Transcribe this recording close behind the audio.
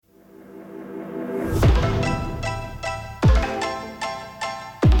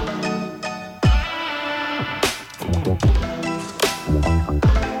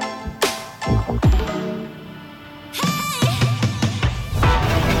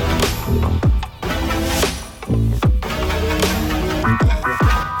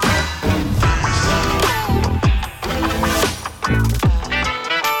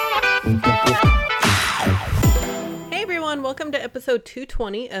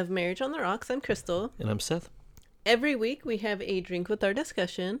220 of Marriage on the Rocks. I'm Crystal. And I'm Seth. Every week we have a drink with our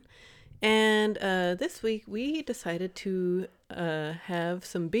discussion. And this week we decided to have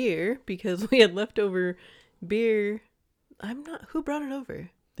some beer because we had leftover beer. Who brought it over? I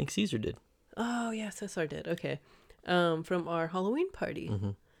think Caesar did. Oh, yeah, Cesar did. Okay. From our Halloween party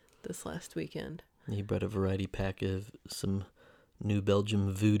this last weekend. He brought a variety pack of some New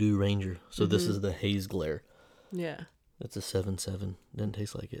Belgium Voodoo Ranger. So this is the Haze Glare. Yeah. It's a 7.7. Doesn't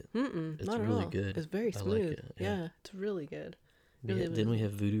taste like it. It's not really all. Good. It's very smooth. Like it. Yeah, it's really good. Didn't we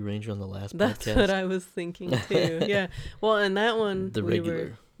have Voodoo Ranger on the last That's podcast? What I was thinking too. Yeah. Well, and that one, the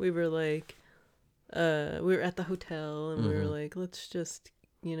regular. We were like, we were at the hotel and we were like, let's just,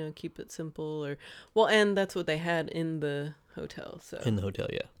 keep it simple and that's what they had in the hotel. So in the hotel,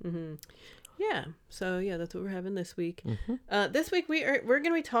 yeah. Yeah. So yeah, that's what we're having this week. This week we're going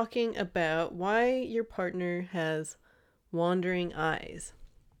to be talking about why your partner has wandering eyes.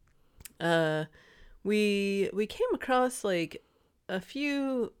 We came across like a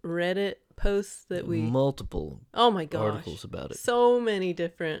few Reddit posts that multiple articles about it. So many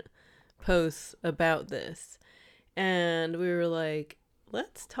different posts about this. And we were like,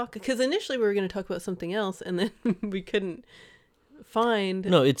 let's talk, because initially we were going to talk about something else and then we couldn't find.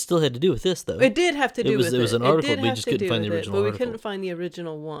 No, it still had to do with this though. It did have to do with it. It was an article, we just couldn't find the original article. But we couldn't find the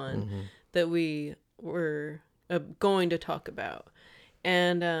original one that we were going to talk about.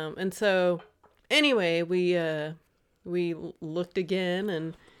 And so anyway, we looked again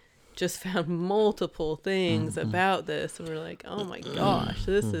and just found multiple things about this, and we're like, oh my gosh,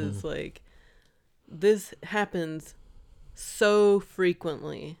 this is like, this happens so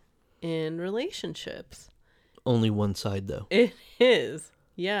frequently in relationships. Only one side though. It is.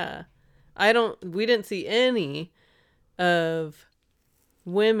 Yeah. We didn't see any of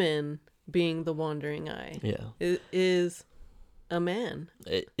women being the wandering eye. Yeah. It is a man.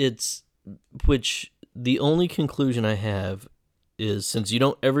 Which the only conclusion I have is, since you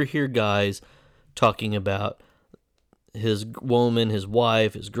don't ever hear guys talking about his woman, his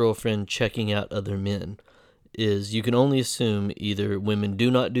wife, his girlfriend checking out other men, is you can only assume either women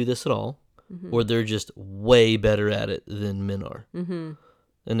do not do this at all, or they're just way better at it than men are.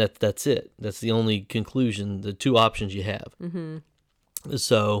 And that's it. That's the only conclusion, the two options you have.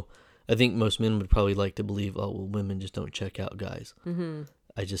 So I think most men would probably like to believe, oh, well, women just don't check out guys.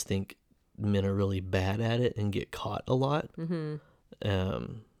 I just think men are really bad at it and get caught a lot. And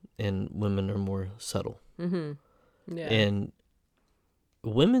women are more subtle. Yeah. And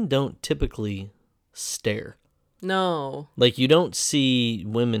women don't typically stare. No. Like, you don't see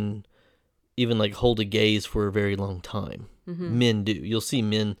women even like hold a gaze for a very long time. Men do. You'll see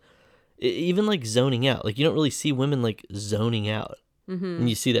men even like zoning out. Like, you don't really see women like zoning out. And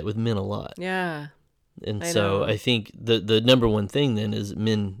you see that with men a lot. Yeah. And I think the number one thing then is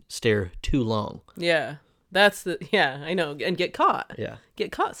men stare too long. Yeah. I know. And get caught. Yeah.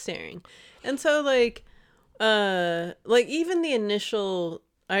 Get caught staring. And so like even the initial,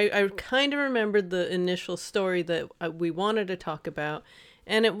 I kind of remembered the initial story that we wanted to talk about.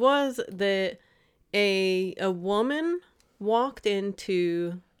 And it was that a woman walked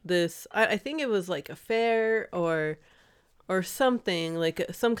into this, I think it was like a fair or something, like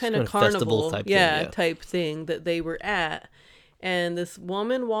some kind of carnival type thing that they were at. And this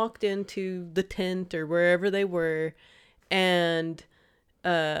woman walked into the tent or wherever they were, and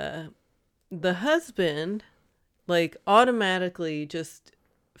the husband like automatically just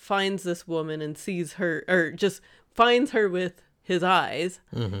finds this woman and sees her, or just finds her with his eyes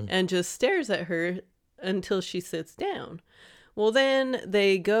and just stares at her until she sits down. Well, then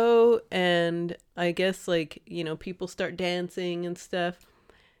they go and I guess like, people start dancing and stuff.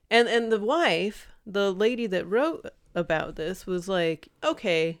 And the wife, the lady that wrote about this, was like,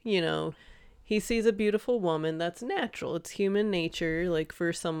 okay, he sees a beautiful woman. That's natural. It's human nature, like,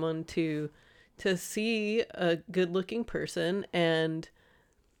 for someone to see a good looking person and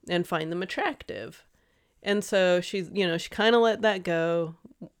find them attractive. And so she kind of let that go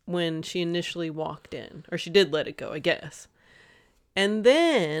when she initially walked in, or she did let it go, I guess. And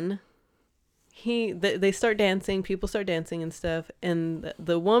then they start dancing, people start dancing and stuff, and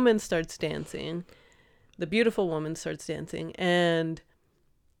the woman starts dancing, the beautiful woman starts dancing, and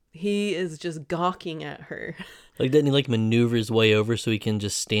he is just gawking at her. Like, doesn't he like maneuver his way over so he can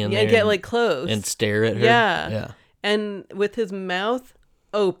just stand there and get like close and stare at her? Yeah. And with his mouth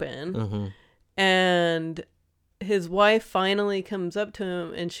open, and his wife finally comes up to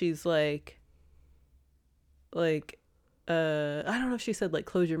him and she's like, I don't know if she said like,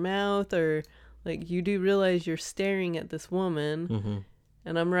 close your mouth, or like, you do realize you're staring at this woman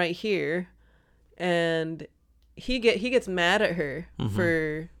and I'm right here. And he gets mad at her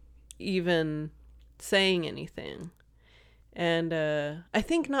for even saying anything. And I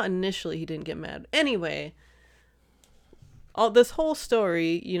think not initially he didn't get mad. Anyway, all this whole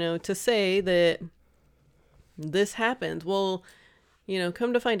story, you know, to say that this happened. Well, you know,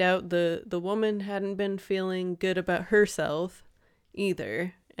 come to find out the woman hadn't been feeling good about herself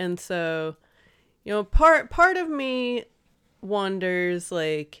either. And so, you know, part of me wonders,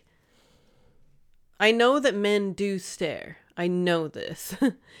 like, I know that men do stare. I know this.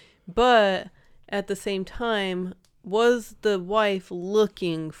 But at the same time, was the wife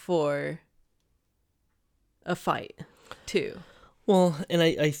looking for a fight too? Well, and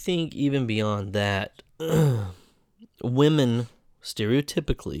I think even beyond that, women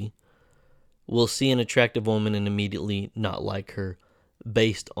stereotypically will see an attractive woman and immediately not like her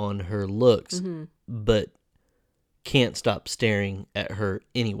based on her looks, but can't stop staring at her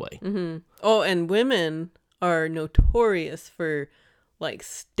anyway. Oh, and women are notorious for like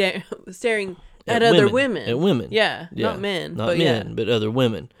staring at other women. At women. Yeah, not men. Not but men, but other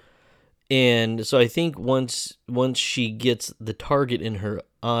women. And so I think once she gets the target in her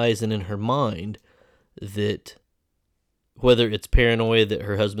eyes and in her mind, that whether it's paranoia that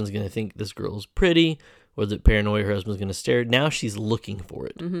her husband's going to think this girl's pretty, or that paranoia her husband's going to stare, now she's looking for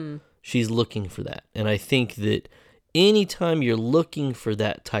it. She's looking for that. And I think that anytime you're looking for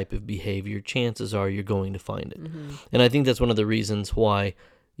that type of behavior, chances are you're going to find it. And I think that's one of the reasons why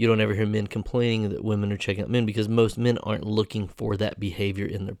you don't ever hear men complaining that women are checking out men, because most men aren't looking for that behavior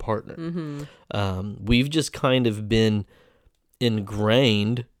in their partner. We've just kind of been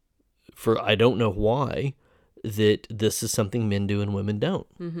ingrained, for I don't know why, that this is something men do and women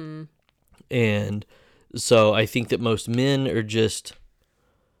don't. And so I think that most men are just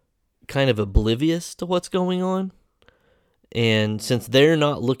kind of oblivious to what's going on. And since they're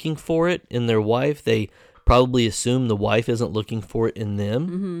not looking for it in their wife, they probably assume the wife isn't looking for it in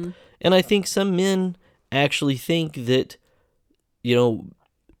them. And I think some men actually think that, you know,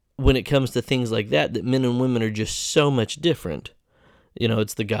 when it comes to things like that, that men and women are just so much different. You know,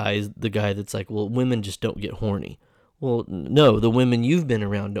 it's the guy that's like, well, women just don't get horny. Well, no, the women you've been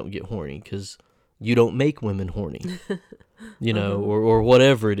around don't get horny because you don't make women horny, you know, or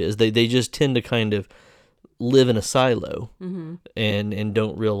whatever it is. They just tend to kind of live in a silo and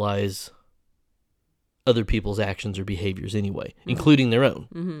don't realize other people's actions or behaviors anyway, including their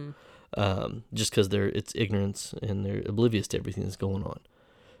own, just because it's ignorance and they're oblivious to everything that's going on.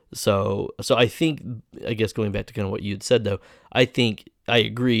 So I think, I guess going back to kind of what you'd said though, I think I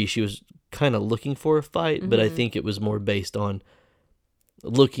agree she was kind of looking for a fight, but I think it was more based on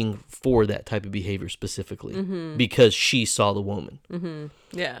looking for that type of behavior specifically because she saw the woman.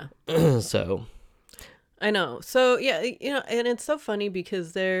 Yeah. So I know. So yeah, you know, and it's so funny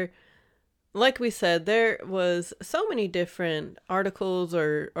because like we said, there was so many different articles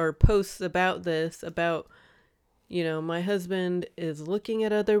or posts about this, about, you know, my husband is looking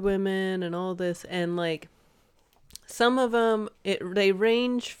at other women and all this. And like some of them, they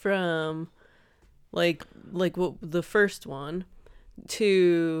range from like what the first one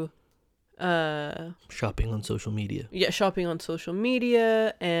to shopping on social media. Yeah, shopping on social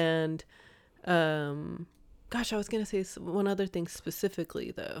media. And gosh, I was gonna say one other thing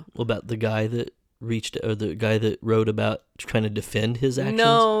specifically though. What about the guy that the guy that wrote about trying to defend his actions?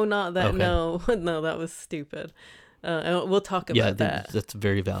 No, not that. Okay. No, that was stupid. And we'll talk about that. That's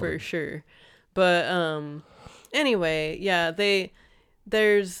very valid for sure. But anyway, yeah,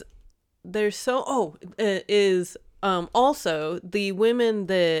 there's so is also the women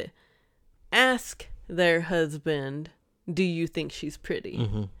that ask their husband, "Do you think she's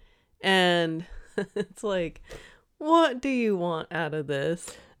pretty?" And it's like, what do you want out of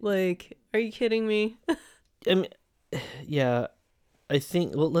this? Like, are you kidding me? I mean, yeah, I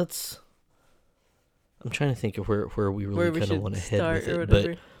think, well, I'm trying to think of where we really kind of want to head with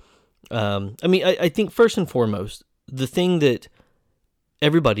it. But, I mean, I think first and foremost, the thing that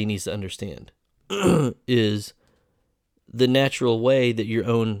everybody needs to understand is the natural way that your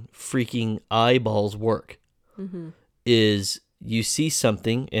own freaking eyeballs work. Is you see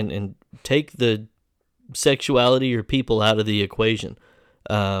something and take the sexuality or people out of the equation.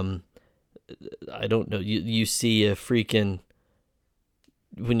 I don't know. You see a freaking,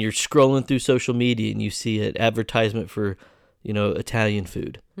 when you're scrolling through social media and you see an advertisement for, you know, Italian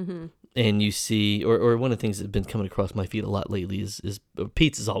food, and you see, or one of the things that's been coming across my feed a lot lately is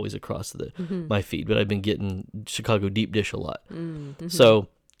pizza's always across my feed, but I've been getting Chicago deep dish a lot. So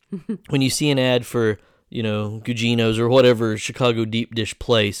when you see an ad for, you know, Gugino's or whatever Chicago deep dish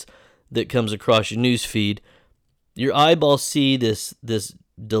place that comes across your news feed, your eyeballs see this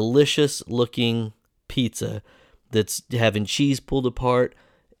delicious looking pizza that's having cheese pulled apart,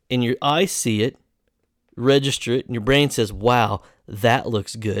 and your eyes see it, register it, and your brain says, wow, that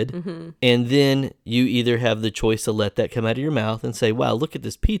looks good. And then you either have the choice to let that come out of your mouth and say, wow, look at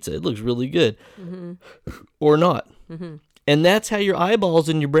this pizza, it looks really good, or not. And that's how your eyeballs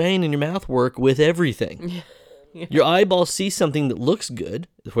and your brain and your mouth work with everything. Yeah. Your eyeballs see something that looks good,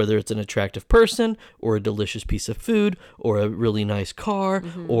 whether it's an attractive person or a delicious piece of food or a really nice car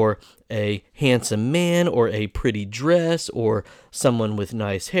or a handsome man or a pretty dress or someone with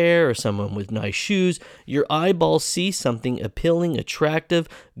nice hair or someone with nice shoes. Your eyeballs see something appealing, attractive,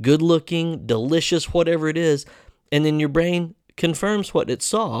 good-looking, delicious, whatever it is, and then your brain confirms what it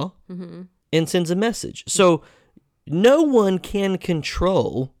saw and sends a message. So no one can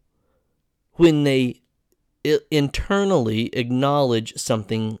control when they internally acknowledge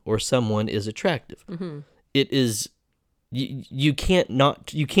something or someone is attractive. It is you can't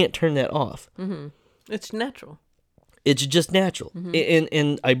turn that off. It's natural. It's just natural.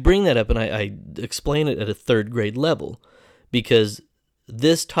 And I bring that up and I explain it at a third grade level because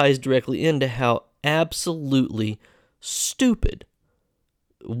this ties directly into how absolutely stupid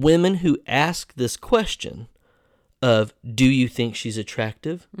women who ask this question of, do you think she's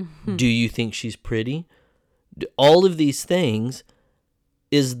attractive? Do you think she's pretty? All of these things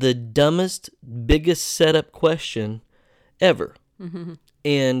is the dumbest, biggest setup question ever.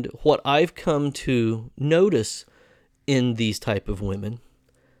 And what I've come to notice in these type of women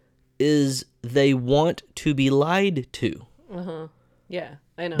is they want to be lied to. Yeah,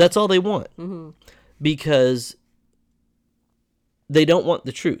 I know. That's all they want. Because they don't want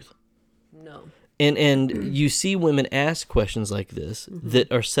the truth. No. And you see women ask questions like this that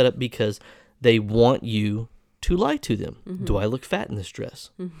are set up because they want you to lie to them. Do I look fat in this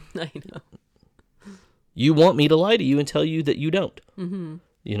dress? I know. You want me to lie to you and tell you that you don't.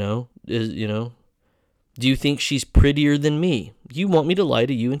 You know, do you think she's prettier than me? You want me to lie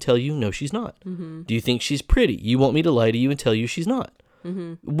to you and tell you no, she's not. Do you think she's pretty? You want me to lie to you and tell you she's not.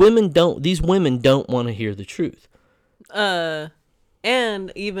 These women don't want to hear the truth.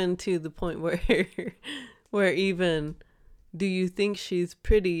 And even to the point where even, do you think she's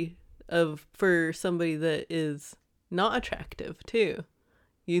pretty for somebody that is not attractive too?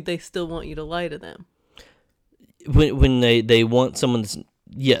 They still want you to lie to them. When they want someone that's,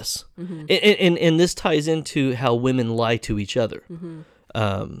 yes. And this ties into how women lie to each other.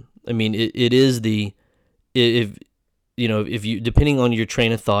 I mean, it is if you, depending on your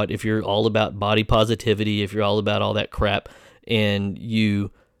train of thought, if you're all about body positivity, if you're all about all that crap, and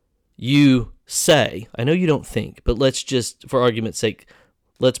you say, I know you don't think, but let's just, for argument's sake,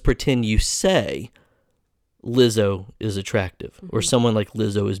 let's pretend you say Lizzo is attractive or someone like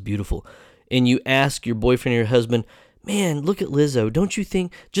Lizzo is beautiful. And you ask your boyfriend or your husband, man, look at Lizzo. Don't you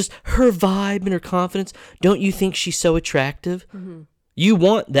think just her vibe and her confidence, don't you think she's so attractive? You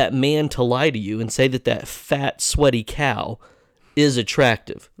want that man to lie to you and say that fat, sweaty cow is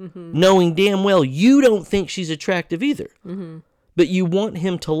attractive, knowing damn well you don't think she's attractive either. But you want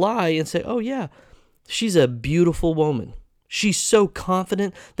him to lie and say, oh yeah, she's a beautiful woman. She's so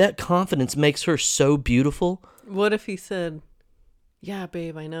confident. That confidence makes her so beautiful. What if he said, yeah,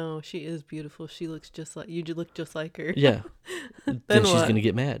 babe, I know she is beautiful. She looks just like you. Look just like her. Yeah. then she's going to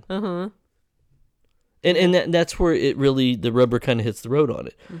get mad. And that's where it really, the rubber kind of hits the road on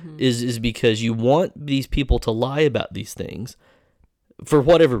it, is because you want these people to lie about these things for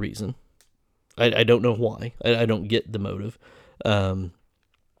whatever reason. I don't know why. I don't get the motive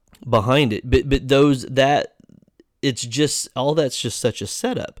behind it. But it's just, all that's just such a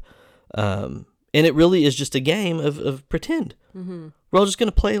setup. And it really is just a game of pretend. We're all just going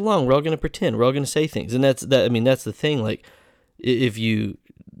to play along. We're all going to pretend. We're all going to say things. And that's the thing. Like,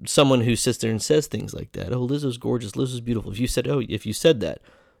 someone who sits there and says things like that, oh, Lizzo's gorgeous, Lizzo's beautiful. If you said that,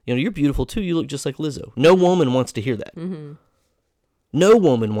 you're beautiful too, you look just like Lizzo. No woman wants to hear that. No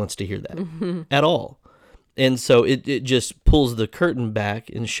woman wants to hear that at all. And so it just pulls the curtain back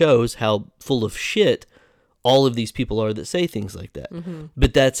and shows how full of shit all of these people are that say things like that.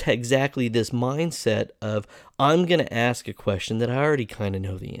 But that's exactly this mindset of, I'm going to ask a question that I already kind of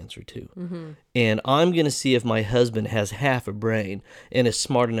know the answer to. And I'm going to see if my husband has half a brain and is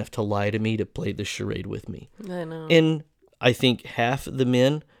smart enough to lie to me to play the charade with me. I know. And I think half the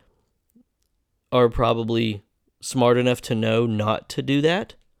men are probably smart enough to know not to do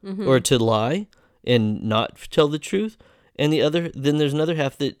that or to lie and not tell the truth. And then there's another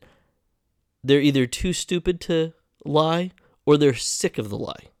half that they're either too stupid to lie or they're sick of the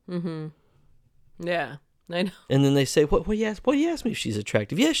lie. Yeah, I know. And then they say, "What you ask me if she's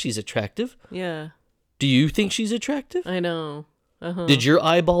attractive?" Yes, she's attractive. Yeah. Do you think she's attractive? I know. Did your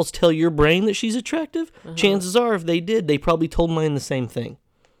eyeballs tell your brain that she's attractive? Chances are, if they did, they probably told mine the same thing.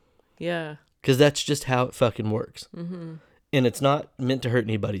 Yeah. Because that's just how it fucking works. And it's not meant to hurt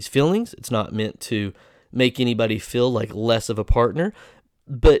anybody's feelings. It's not meant to make anybody feel like less of a partner.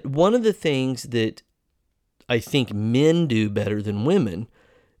 But one of the things that I think men do better than women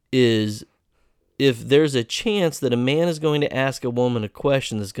is, if there's a chance that a man is going to ask a woman a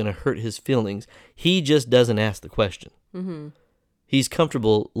question that's going to hurt his feelings, he just doesn't ask the question. He's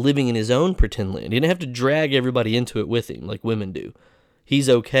comfortable living in his own pretend land. He didn't have to drag everybody into it with him like women do. He's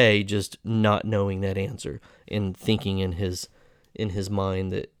okay just not knowing that answer and thinking in his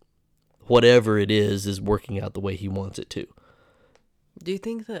mind that whatever it is working out the way he wants it to. Do you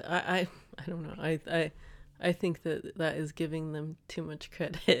think that I don't know. I think that is giving them too much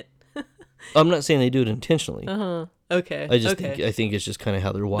credit. I'm not saying they do it intentionally. Okay. I think it's just kind of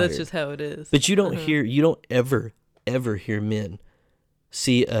how they're wired. That's just how it is. But you don't ever hear men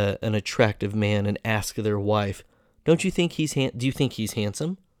see an attractive man and ask their wife, "Don't you think do you think he's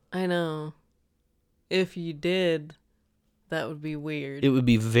handsome?" I know. If you did, that would be weird. It would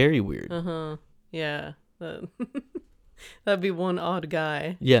be very weird. Yeah. That'd be one odd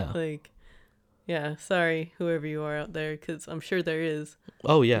guy. Yeah. Like, yeah, sorry, whoever you are out there, because I'm sure there is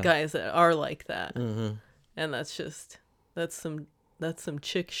Oh, yeah. guys that are like that. And that's some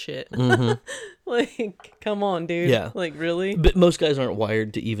chick shit. Like, come on, dude. Yeah. Like, really? But most guys aren't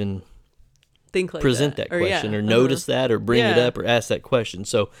wired to even Think like present that question or notice notice that or bring it up or ask that question.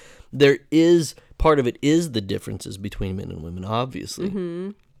 So there is, part of it is the differences between men and women,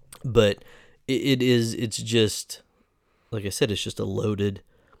 obviously. But it's just, like I said, it's just a loaded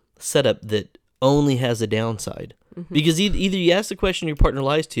setup that only has a downside. Because either you ask the question, your partner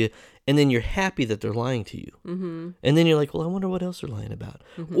lies to you, and then you're happy that they're lying to you. And then you're like, well, I wonder what else they're lying about.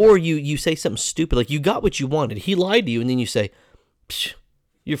 Or you say something stupid, like you got what you wanted. He lied to you, and then you say, Psh,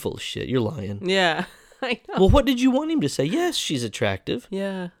 you're full of shit. You're lying. Yeah, I know. Well, what did you want him to say? Yes, she's attractive.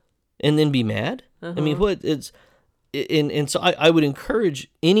 Yeah. And then be mad? I mean, and so I would encourage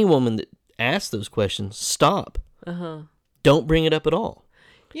any woman that asks those questions, stop. Don't bring it up at all.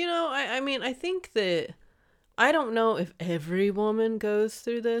 You know, I mean, I think that, I don't know if every woman goes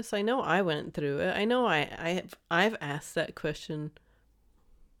through this. I know I went through it. I know I've asked that question.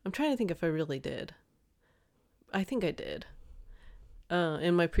 I'm trying to think if I really did. I think I did.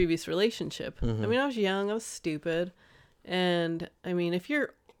 In my previous relationship. I mean, I was young, I was stupid. And I mean, if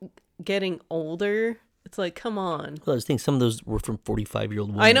you're getting older, it's like, come on. Well, I was thinking some of those were from 45-year-old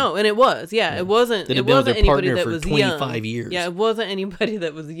women. I know, and it was. Yeah. It wasn't anybody that was 25 young. years. Yeah, it wasn't anybody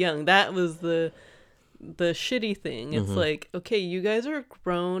that was young. That was the shitty thing. It's like, okay, you guys are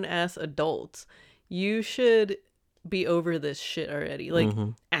grown ass adults. You should be over this shit already. Like,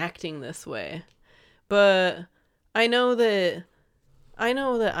 acting this way. But I know that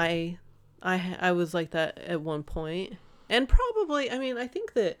I was like that at one point. And probably, I mean, I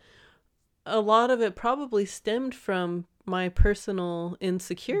think that a lot of it probably stemmed from my personal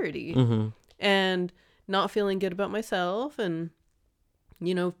insecurity and not feeling good about myself and,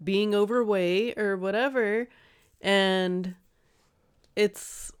 you know, being overweight or whatever. And it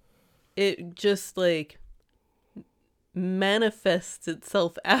just like manifests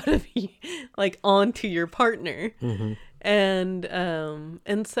itself out of you, like onto your partner. And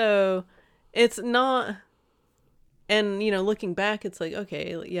so it's not, and you know, looking back, it's like,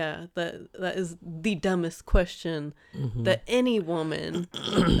 okay, yeah, that is the dumbest question that any woman,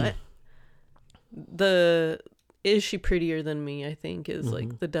 is she prettier than me, I think is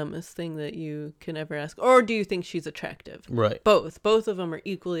like the dumbest thing that you can ever ask. Or do you think she's attractive? Right. Both of them are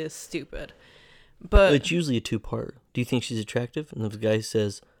equally as stupid. But it's usually a two-part. Do you think she's attractive? And if the guy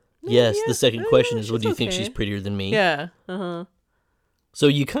says yes, the second question is, well, do you think she's prettier than me? Yeah. So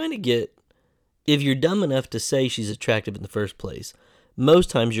you kind of get, if you're dumb enough to say she's attractive in the first place,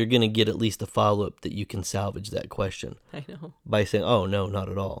 most times you're going to get at least a follow-up that you can salvage that question. I know. By saying, oh, no, not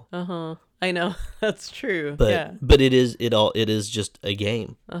at all. I know. That's true. But yeah. But it is just a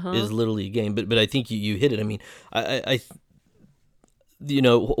game. It is literally a game. But I think you hit it. I mean, I you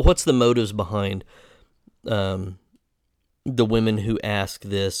know, what's the motives behind the women who ask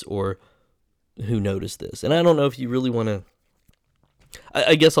this or who notice this? And I don't know if you really want to,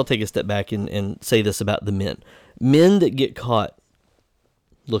 I guess I'll take a step back and say this about the men. Men that get caught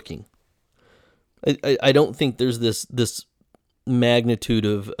looking. I don't think there's this magnitude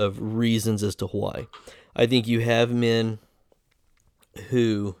of reasons as to why. I think you have men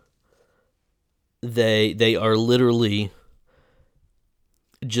who they are literally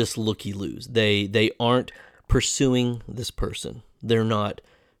just looky-loos. They aren't pursuing this person. They're not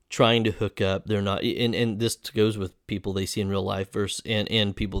trying to hook up. They're not, and this goes with people they see in real life versus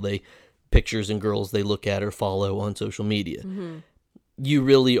and people pictures and girls they look at or follow on social media. You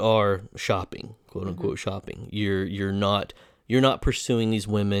really are shopping, quote unquote shopping. You're not pursuing these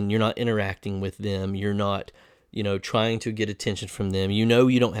women. You're not interacting with them. You're not, trying to get attention from them.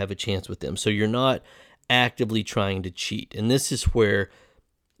 You don't have a chance with them. So you're not actively trying to cheat. And this is where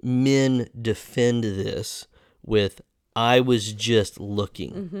men defend this with, I was just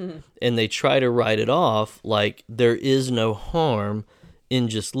looking. And they try to write it off like there is no harm in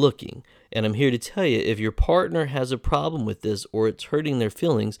just looking. And I'm here to tell you, if your partner has a problem with this or it's hurting their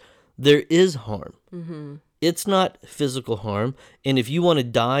feelings, there is harm. It's not physical harm. And if you want to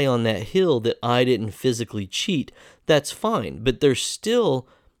die on that hill that I didn't physically cheat, that's fine. But there's still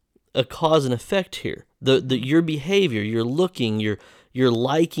a cause and effect here. Your behavior, you're looking, you're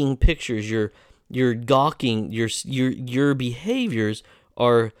liking pictures, you're gawking, your behaviors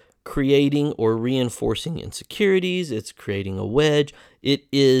are creating or reinforcing insecurities. It's creating a wedge. It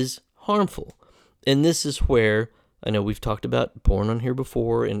is harmful. And this is where, I know we've talked about porn on here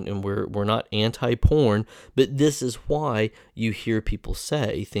before, and we're not anti-porn, but this is why you hear people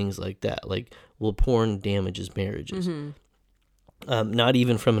say things like that, like, well, porn damages marriages. Not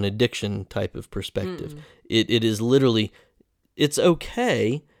even from an addiction type of perspective. It is literally, it's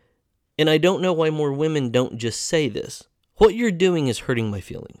okay, and I don't know why more women don't just say this. What you're doing is hurting my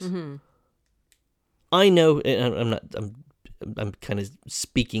feelings. I know, and I'm kind of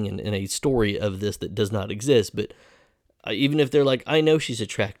speaking in a story of this that does not exist, but even if they're like, I know she's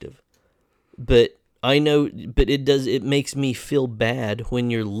attractive, but it makes me feel bad when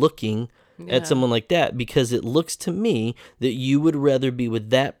you're looking at someone like that, because it looks to me that you would rather be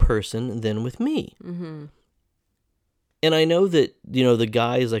with that person than with me. And I know that, the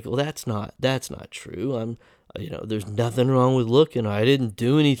guy is like, well, that's not true. There's nothing wrong with looking. I didn't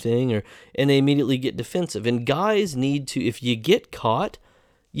do anything, and they immediately get defensive. And guys need to, if you get caught,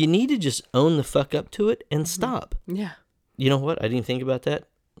 you need to just own the fuck up to it and stop. Yeah. You know what? I didn't think about that.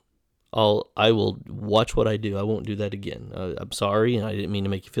 I will watch what I do. I won't do that again. I'm sorry, and I didn't mean to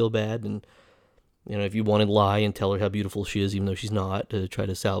make you feel bad. And if you want to lie and tell her how beautiful she is, even though she's not, to try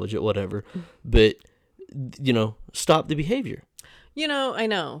to salvage it, whatever. But stop the behavior. I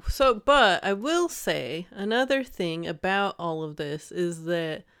know. So, but I will say another thing about all of this is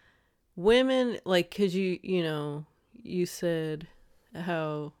that women, like, cause you said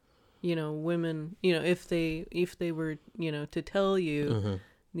how, women, if they were, to tell you,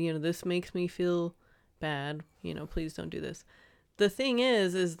 this makes me feel bad, please don't do this. The thing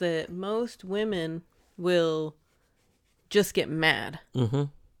is that most women will just get mad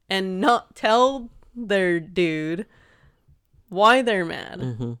and not tell their dude why they're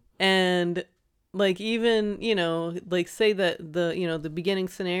mad. And like, even, like, say that the beginning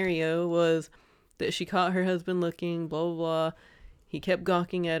scenario was that she caught her husband looking, blah, blah, blah. He kept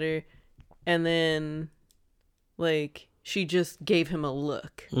gawking at her. And then, like, she just gave him a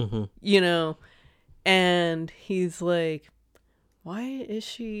look, and he's like, why is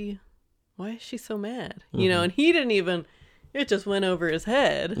she so mad? And he didn't even, it just went over his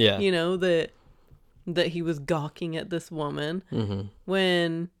head, that he was gawking at this woman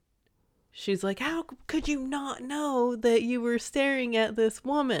when she's like, how could you not know that you were staring at this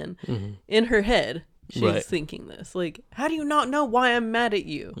woman? In her head, she's thinking this, like, how do you not know why I'm mad at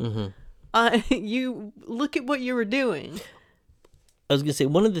you? You look at what you were doing. I was going to say,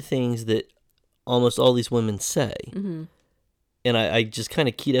 one of the things that almost all these women say, and I just kind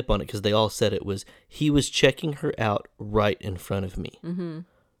of keyed up on it because they all said it, was, he was checking her out right in front of me.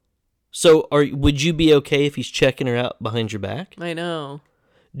 So would you be okay if he's checking her out behind your back? I know.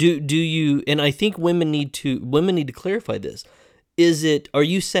 Do you, and I think women need to clarify this. Are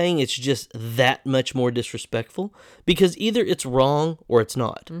you saying it's just that much more disrespectful? Because either it's wrong or it's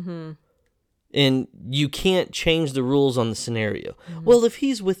not. And you can't change the rules on the scenario. Well, if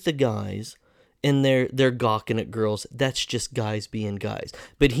he's with the guys and they're gawking at girls, that's just guys being guys.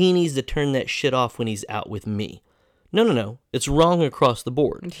 But he needs to turn that shit off when he's out with me. No. It's wrong across the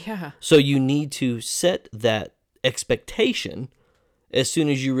board. Yeah. So you need to set that expectation as soon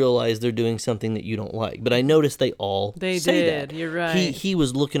as you realize they're doing something that you don't like. But I noticed they say did. that. You're right. He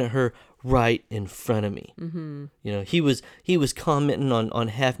was looking at her right in front of me. He was commenting on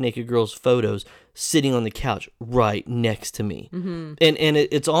half-naked girls' photos sitting on the couch right next to me. And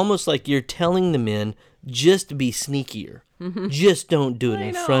it's almost like you're telling the men, just be sneakier. Just don't do it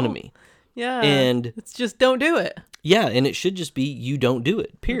in front of me. Yeah. And it's just don't do it. Yeah, and it should just be you don't do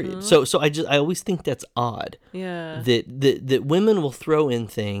it, period. So I always think that's odd. Yeah. That women will throw in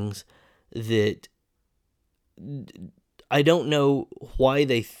things that I don't know why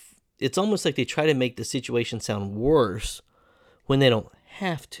it's almost like they try to make the situation sound worse when they don't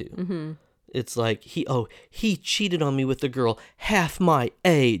have to. Mm-hmm. It's like, he cheated on me with a girl half my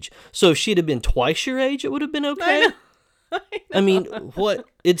age. So if she'd have been twice your age, it would have been okay. I mean, what?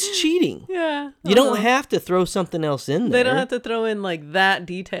 It's cheating. Yeah. You don't have to throw something else in there. They don't have to throw in like that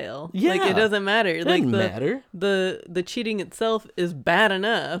detail. Yeah. Like it doesn't matter. It like doesn't matter. The cheating itself is bad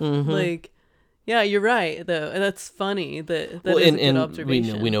enough. Mm-hmm. Like, yeah, you're right though. And that's funny. That is a good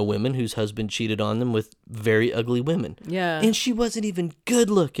observation. We know women whose husband cheated on them with very ugly women. Yeah. And she wasn't even good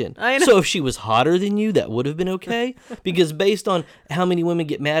looking. I know. So if she was hotter than you, that would have been okay. Because based on how many women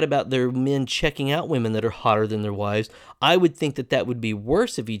get mad about their men checking out women that are hotter than their wives, I would think that would be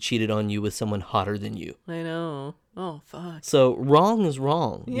worse if he cheated on you with someone hotter than you. I know. Oh, fuck. So wrong is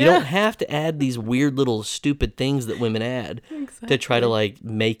wrong. Yeah. You don't have to add these weird little stupid things that women add to try to like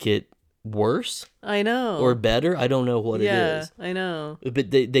make it worse. I know. Or better. I don't know what it is. Yeah, I know. But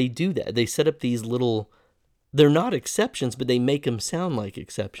they do that. They set up these little, they're not exceptions, but they make them sound like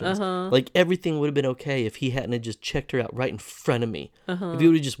exceptions. Like everything would have been okay if he hadn't have just checked her out right in front of me. If he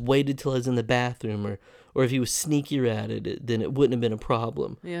would have just waited till I was in the bathroom, or if he was sneakier at it, then it wouldn't have been a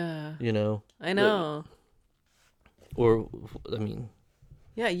problem. Yeah. You know? I know. Or, I mean.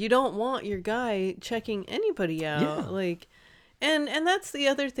 Yeah, you don't want your guy checking anybody out. Yeah. Like, and that's the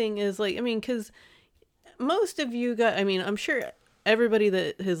other thing is like, I mean, because most of you guys, I mean, I'm sure everybody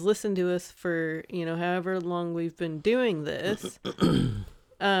that has listened to us for, however long we've been doing this, for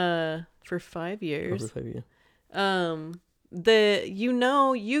 5 years. Over 5 years.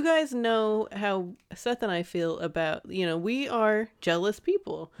 You guys know how Seth and I feel about, we are jealous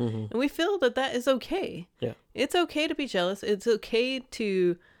people, and we feel that is okay. Yeah. It's okay to be jealous. It's okay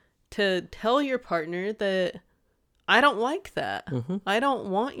to tell your partner that I don't like that. I don't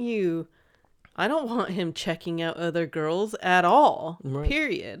want him checking out other girls at all, right.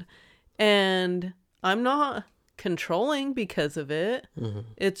 Period. And I'm not controlling because of it.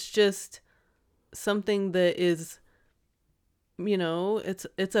 It's just something that is,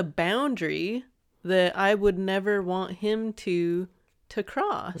 it's a boundary that I would never want him to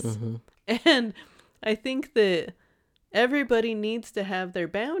cross. And I think that everybody needs to have their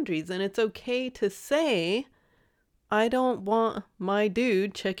boundaries, and it's okay to say, I don't want my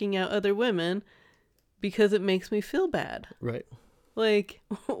dude checking out other women because it makes me feel bad. Right. Like,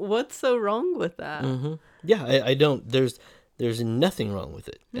 what's so wrong with that? Yeah, I don't. There's nothing wrong with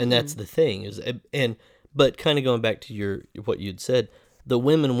it, and that's the thing But kind of going back to what you'd said, the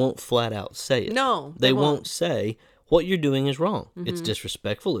women won't flat out say it. No, they won't say what you're doing is wrong. It's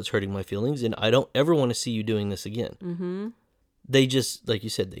disrespectful. It's hurting my feelings, and I don't ever want to see you doing this again. They just, like you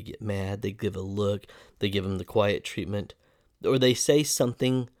said, they get mad. They give a look. They give them the quiet treatment, or they say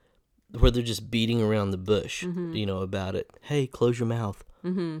something where they're just beating around the bush, about it. Hey, close your mouth.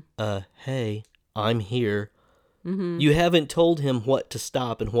 Hey, I'm here. You haven't told him what to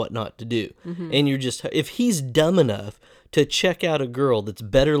stop and what not to do. And you're just, if he's dumb enough to check out a girl that's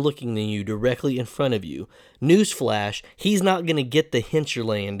better looking than you directly in front of you, newsflash, he's not going to get the hint you're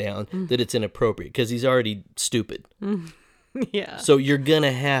laying down that it's inappropriate because he's already stupid. Yeah. So you're going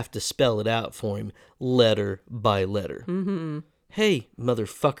to have to spell it out for him letter by letter. Hey,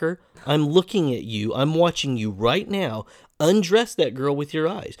 motherfucker, I'm looking at you. I'm watching you right now. Undress that girl with your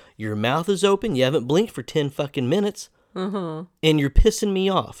eyes. Your mouth is open. You haven't blinked for 10 fucking minutes. And you're pissing me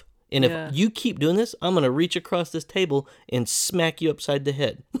off. And if you keep doing this, I'm going to reach across this table and smack you upside the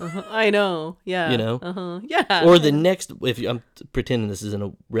head. I know. Yeah. Yeah. Or the next, I'm pretending this is in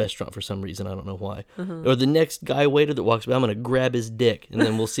a restaurant for some reason. I don't know why. Or the next guy waiter that walks by, I'm going to grab his dick. And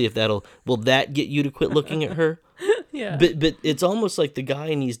then we'll see if will that get you to quit looking at her? Yeah. But it's almost like the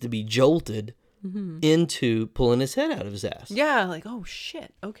guy needs to be jolted into pulling his head out of his ass. Yeah, like, oh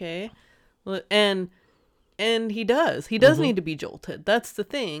shit, okay. Well, and he does. He does need to be jolted. That's the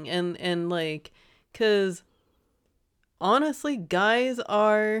thing. And like, cuz honestly, guys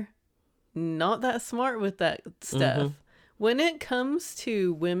are not that smart with that stuff. When it comes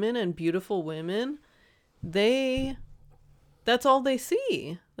to women and beautiful women, that's all they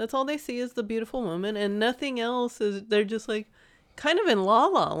see. That's all they see is the beautiful woman, and nothing else is. They're just like kind of in La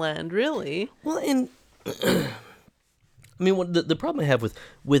La Land, really. Well, and I mean, the problem I have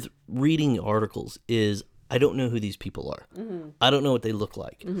with reading the articles is I don't know who these people are. I don't know what they look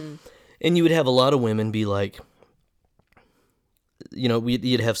like. And you would have a lot of women be like,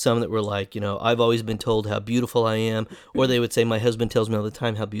 you'd have some that were like, I've always been told how beautiful I am, or they would say, my husband tells me all the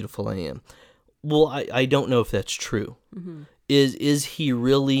time how beautiful I am. Well, I don't know if that's true. Is he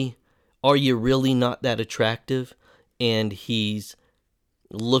really? Are you really not that attractive? And he's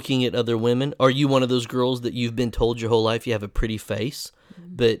looking at other women? Are you one of those girls that you've been told your whole life you have a pretty face,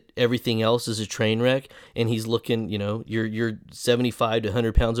 but everything else is a train wreck? And he's looking, you're 75 to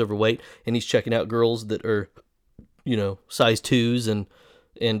 100 pounds overweight, and he's checking out girls that are, size 2s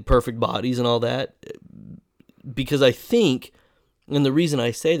and perfect bodies and all that. Because I think, and the reason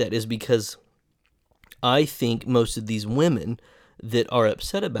I say that is because I think most of these women that are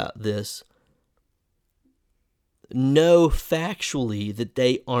upset about this know factually that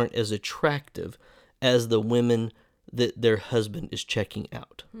they aren't as attractive as the women that their husband is checking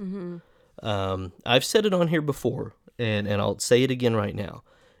out. I've said it on here before, and I'll say it again right now.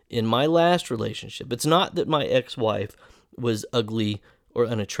 In my last relationship, it's not that my ex-wife was ugly or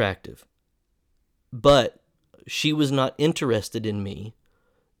unattractive, but she was not interested in me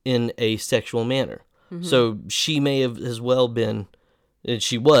in a sexual manner. So she may have as well been, and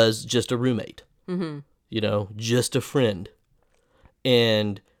she was just a roommate, just a friend.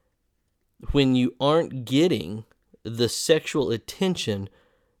 And when you aren't getting the sexual attention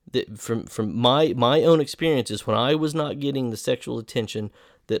that from my own experiences, when I was not getting the sexual attention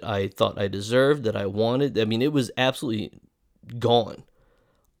that I thought I deserved, that I wanted, I mean, it was absolutely gone.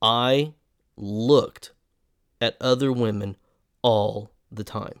 I looked at other women all the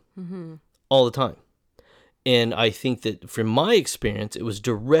time. All the time. And I think that from my experience, it was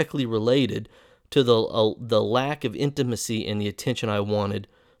directly related to the lack of intimacy and the attention I wanted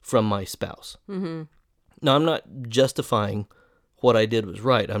from my spouse. Now, I'm not justifying what I did was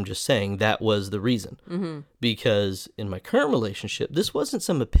right. I'm just saying that was the reason. Because in my current relationship, this wasn't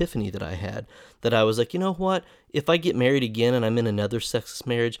some epiphany that I had, that I was like, you know what? If I get married again and I'm in another sexless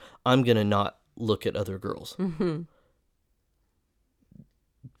marriage, I'm going to not look at other girls.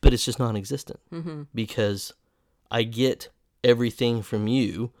 But it's just non-existent because I get everything from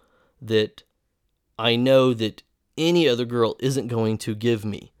you that I know that any other girl isn't going to give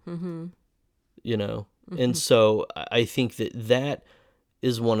me, And so I think that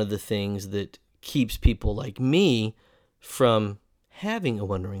is one of the things that keeps people like me from having a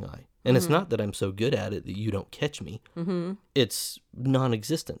wandering eye. And it's not that I'm so good at it that you don't catch me. It's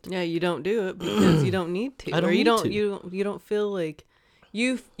non-existent. Yeah, you don't do it because you don't need to. You don't feel like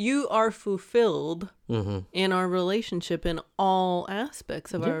you are fulfilled in our relationship, in all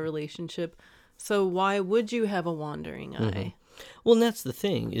aspects of our relationship. So why would you have a wandering eye? Well, and that's the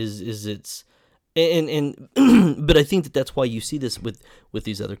thing is it's and but I think that's why you see this with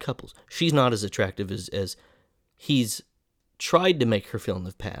these other couples. She's not as attractive as he's tried to make her feel in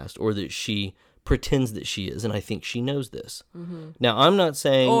the past, or that she pretends that she is, and I think she knows this. Now, I'm not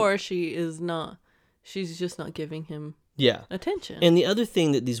saying, or she is not. She's just not giving him attention. And the other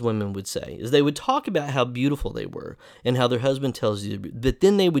thing that these women would say is they would talk about how beautiful they were and how their husband tells you, but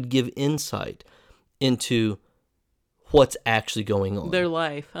then they would give insight into what's actually going on. Their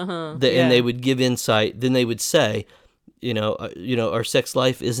life. And they would give insight. Then they would say, our sex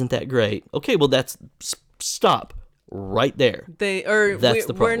life isn't that great. Okay, well, that's stop right there. That's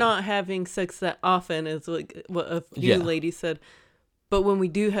the problem. We're not having sex that often, is like what a few ladies said. But when we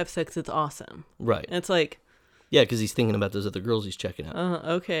do have sex, it's awesome. Right. And it's like, yeah, because he's thinking about those other girls he's checking out.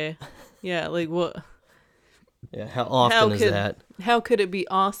 Okay. Yeah, like what? Yeah, how often is that? How could it be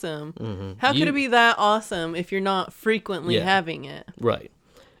awesome? How could it be that awesome if you're not frequently having it? Right.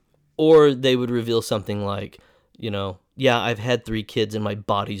 Or they would reveal something like, I've had 3 kids and my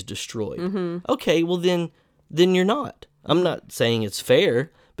body's destroyed. Okay, well then you're not. I'm not saying it's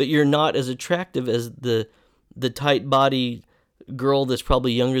fair, but you're not as attractive as the tight body girl that's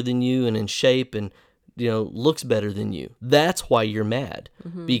probably younger than you and in shape and looks better than you. That's why you're mad,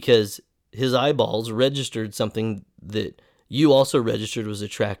 because his eyeballs registered something that you also registered was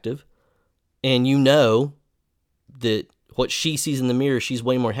attractive, and that what she sees in the mirror she's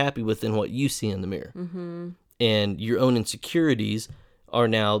way more happy with than what you see in the mirror. And your own insecurities are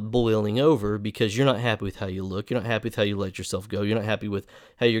now boiling over because you're not happy with how you look, you're not happy with how you let yourself go, you're not happy with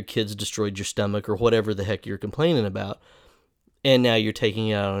how your kids destroyed your stomach or whatever the heck you're complaining about. And now you're taking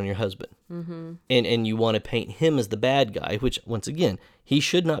it out on your husband. And you want to paint him as the bad guy, which, once again, he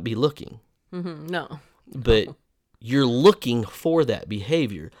should not be looking. No. But you're looking for that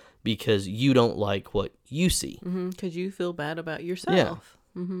behavior because you don't like what you see. Because you feel bad about yourself.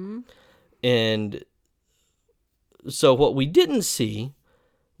 Yeah. And so what we didn't see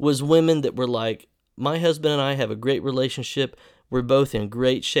was women that were like, my husband and I have a great relationship. We're both in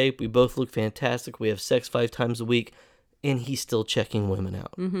great shape. We both look fantastic. We have sex 5 times a week. And he's still checking women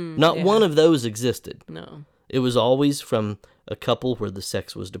out. Not one of those existed. No. It was always from a couple where the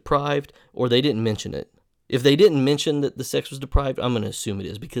sex was deprived, or they didn't mention it. If they didn't mention that the sex was deprived, I'm going to assume it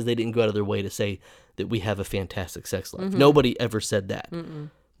is because they didn't go out of their way to say that we have a fantastic sex life. Nobody ever said that.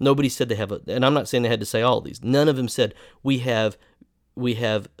 Nobody said they have and I'm not saying they had to say all of these. None of them said we have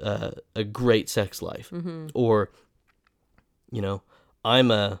a great sex life, or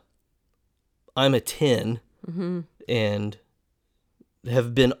I'm a 10 and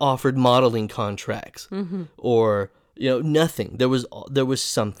have been offered modeling contracts, or nothing. There was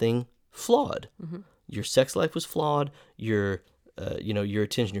something flawed. Your sex life was flawed. Your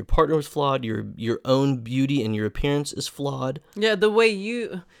attention to your partner was flawed. Your own beauty and your appearance is flawed. Yeah, the way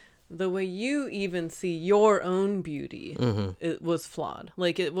you even see your own beauty, it was flawed.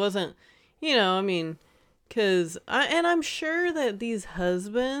 Like, it wasn't, because I'm sure that these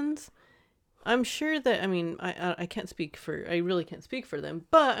husbands, I really can't speak for them,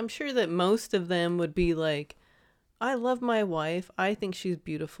 but I'm sure that most of them would be like, I love my wife. I think she's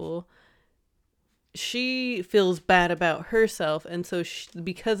beautiful. She feels bad about herself, and so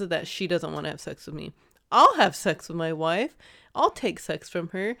because of that, she doesn't want to have sex with me. I'll have sex with my wife. I'll take sex from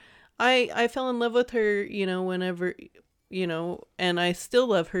her. I fell in love with her, whenever, and I still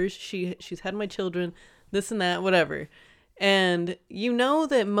love her. She's had my children, this and that, whatever. And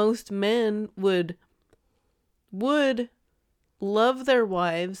that most men would love their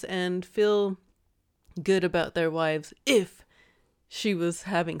wives and feel good about their wives if she was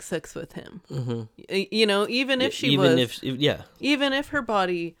having sex with him. Even if she even if her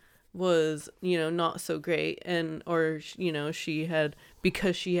body was, not so great, or she had,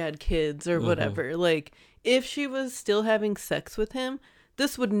 because she had kids or whatever, like, if she was still having sex with him,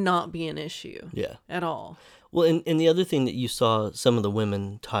 this would not be an issue at all. Well, and the other thing that you saw some of the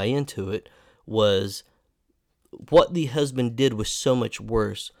women tie into it was what the husband did was so much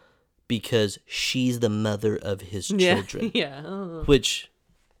worse because she's the mother of his children. Yeah. Which,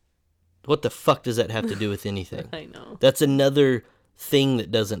 what the fuck does that have to do with anything? I know. That's another thing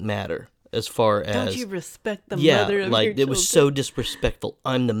that doesn't matter as far as... Don't you respect the mother of your children? It was so disrespectful.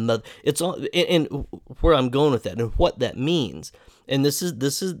 I'm the mother. It's all, and where I'm going with that and what that means. And this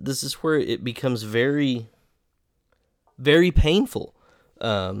is where it becomes very, very painful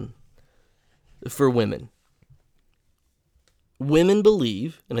for women. Women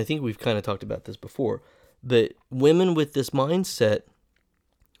believe, and I think we've kind of talked about this before, but women with this mindset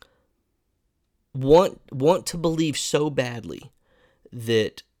want to believe so badly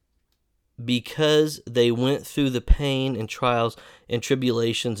that because they went through the pain and trials and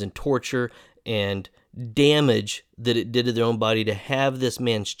tribulations and torture and damage that it did to their own body to have this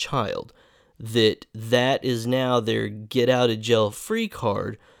man's child, that is now their get out of jail free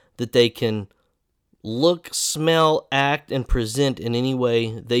card, that they can look, smell, act, and present in any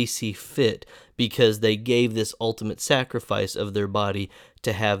way they see fit because they gave this ultimate sacrifice of their body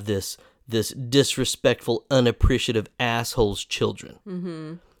to have this disrespectful, unappreciative asshole's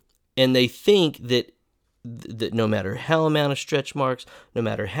children. And they think that no matter how amount of stretch marks, no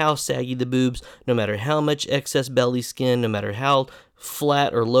matter how saggy the boobs, no matter how much excess belly skin, no matter how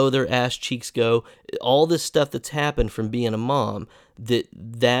flat or low their ass cheeks go, all this stuff that's happened from being a mom,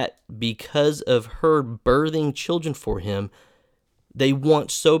 that because of her birthing children for him, they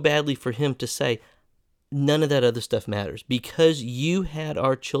want so badly for him to say, none of that other stuff matters. Because you had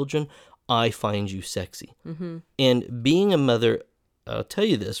our children, I find you sexy. And being a mother, I'll tell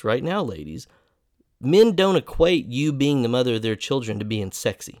you this right now, ladies, men don't equate you being the mother of their children to being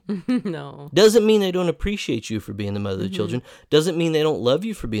sexy. No. Doesn't mean they don't appreciate you for being the mother of their children. Doesn't mean they don't love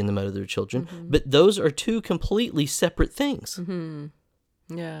you for being the mother of their children. But those are two completely separate things.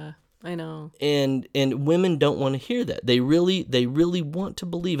 Yeah, I know. And women don't want to hear that. They really want to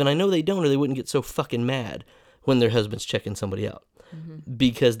believe, and I know they don't, or they wouldn't get so fucking mad when their husband's checking somebody out.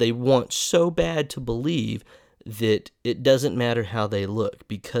 Because they want so bad to believe that it doesn't matter how they look.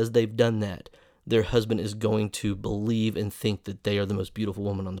 Because they've done that, their husband is going to believe and think that they are the most beautiful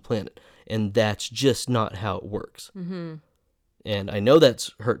woman on the planet. And that's just not how it works. And I know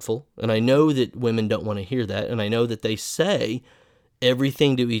that's hurtful, and I know that women don't want to hear that, and I know that they say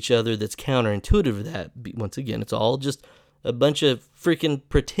everything to each other that's counterintuitive to that. Once again, it's all just a bunch of freaking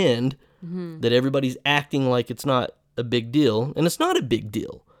pretend that everybody's acting like it's not a big deal, and it's not a big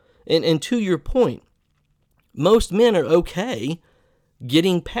deal. And to your point, most men are okay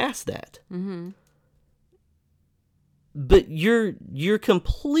getting past that. But you're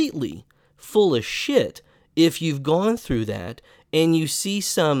completely full of shit if you've gone through that and you see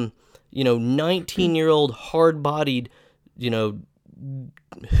some, 19-year-old hard-bodied,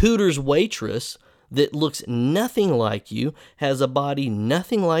 Hooters waitress that looks nothing like you, has a body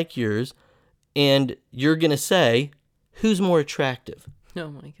nothing like yours, and you're going to say, who's more attractive? Oh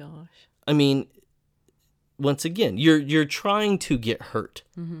my gosh. I mean, once again, you're trying to get hurt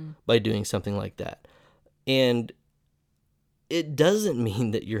by doing something like that. And it doesn't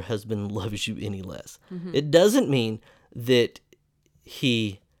mean that your husband loves you any less. It doesn't mean that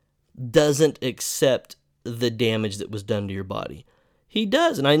he doesn't accept the damage that was done to your body. He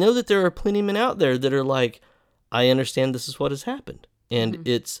does. And I know that there are plenty of men out there that are like, I understand this is what has happened. And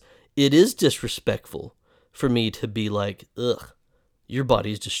it is disrespectful for me to be like, ugh, your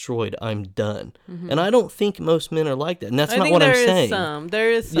body's destroyed. I'm done. And I don't think most men are like that. And that's not what I'm saying.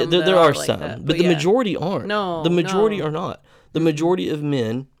 There is some. There are some. That, but the majority aren't. No. The majority are not. The majority of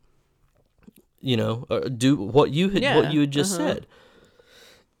men, do what you had just said.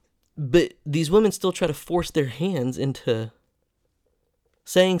 But these women still try to force their hands into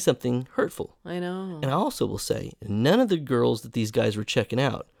saying something hurtful. I know. And I also will say, none of the girls that these guys were checking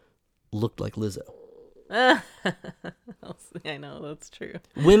out looked like Lizzo. I know, that's true.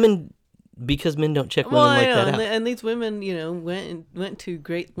 Women, because men don't check women like that out. And these women, went to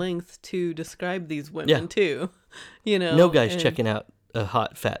great lengths to describe these women too. No guy's checking out a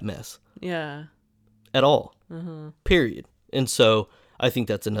hot, fat mess. Yeah. At all. Period. And so I think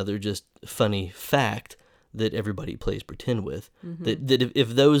that's another just funny fact that everybody plays pretend with. That if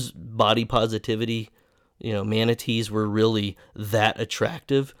those body positivity, manatees were really that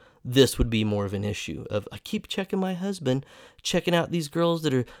attractive, this would be more of an issue of, I keep checking my husband, checking out these girls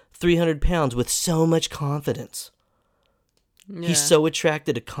that are 300 pounds with so much confidence. Yeah. He's so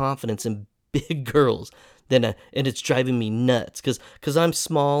attracted to confidence in big girls. And it's driving me nuts because I'm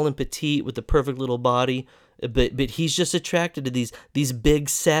small and petite with a perfect little body, but he's just attracted to these big,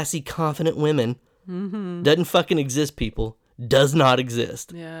 sassy, confident women. Doesn't fucking exist, people. Does not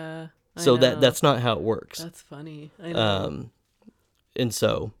exist. Yeah. So that's not how it works. That's funny. I know. And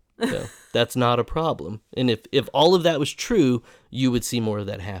so that's not a problem. And if all of that was true, you would see more of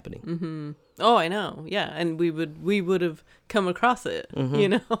that happening. Oh, I know. Yeah, and we would have come across it.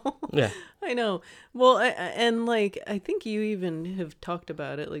 Yeah. I know. Well, I think you even have talked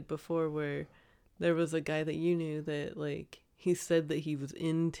about it like before, where there was a guy that you knew that like he said that he was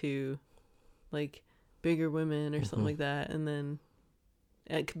into like bigger women or something like that, and then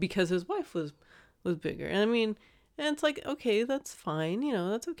because his wife was bigger. And I mean, and it's like, okay, that's fine,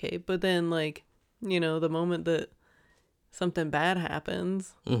 that's okay. But then like, the moment that something bad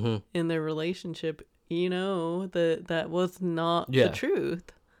happens in their relationship, that was not the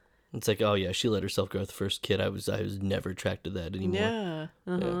truth. It's like, oh yeah, she let herself go with the first kid. I was never attracted to that anymore.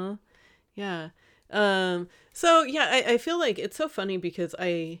 Yeah. Yeah. So yeah, I feel like it's so funny because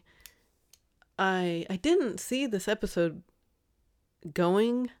I didn't see this episode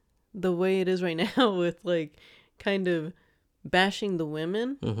going the way it is right now with like kind of bashing the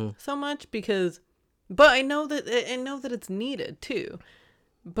women so much but I know that it's needed too.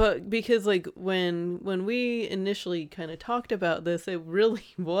 But because like when we initially kind of talked about this, it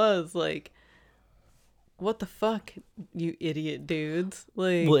really was like, what the fuck, you idiot dudes.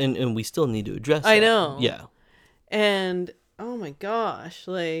 Like, well, and we still need to address that. I know. Yeah. And oh my gosh,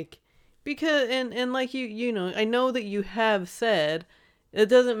 like, because and like I know that you have said it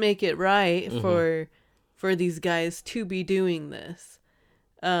doesn't make it right for these guys to be doing this.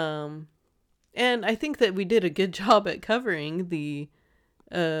 And I think that we did a good job at covering the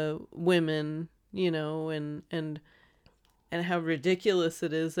women, and how ridiculous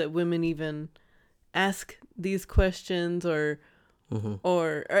it is that women even ask these questions or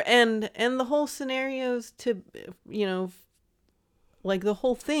and the whole scenarios to, like the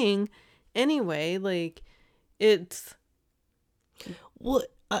whole thing anyway, like it's. Well,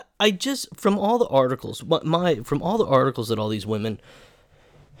 I just, from all the articles, from all the articles that all these women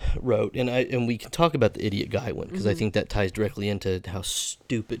wrote, and we can talk about the idiot guy one, because I think that ties directly into how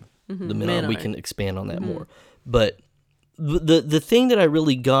stupid the men are. We can expand on that more. But the thing that I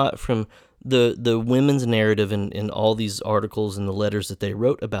really got from the women's narrative and all these articles and the letters that they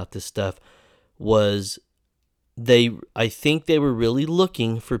wrote about this stuff was I think they were really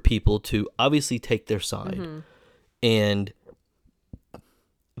looking for people to obviously take their side and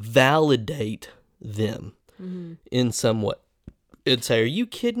validate them in some way. And say, are you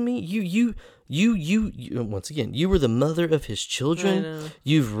kidding me? You once again, you were the mother of his children.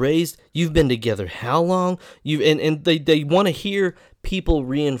 You've been together how long? And they want to hear people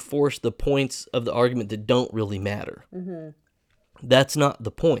reinforce the points of the argument that don't really matter. That's not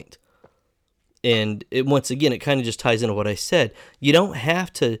the point. And once again, it kind of just ties into what I said. You don't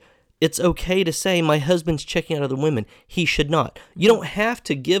have to. It's okay to say my husband's checking out other women. He should not. You don't have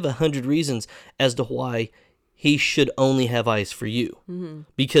to give 100 reasons as to why he should only have eyes for you.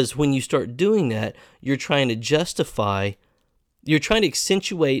 Because when you start doing that, you're trying to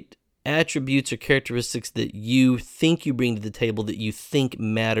accentuate attributes or characteristics that you think you bring to the table that you think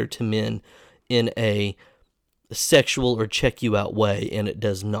matter to men in a sexual or check you out way, and it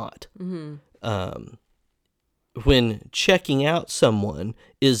does not. When checking out someone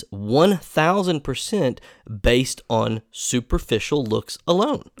is 1,000% based on superficial looks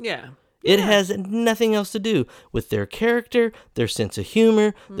alone. Yeah. It has nothing else to do with their character, their sense of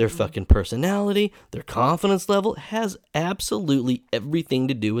humor, their fucking personality, their confidence level. It has absolutely everything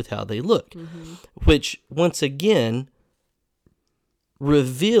to do with how they look, which, once again,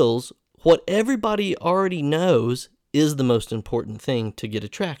 reveals what everybody already knows is the most important thing to get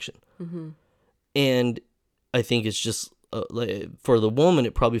attraction. And I think it's just, for the woman,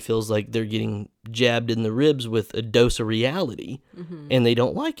 it probably feels like they're getting jabbed in the ribs with a dose of reality, and they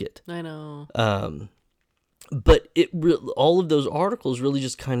don't like it. I know. But all of those articles really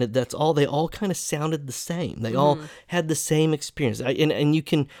just kind of, they all kind of sounded the same. They all had the same experience. And you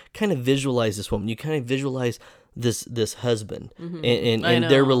can kind of visualize this woman. You kind of visualize this husband and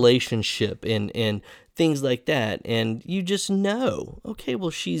their relationship and things like that. And you just know, okay,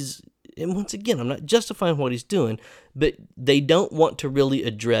 well, and once again, I'm not justifying what he's doing, but they don't want to really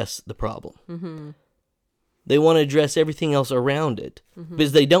address the problem. They want to address everything else around it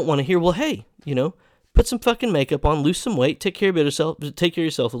because they don't want to hear, well, hey, put some fucking makeup on, lose some weight, take care of yourself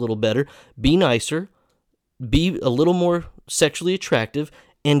a little better, be nicer, be a little more sexually attractive,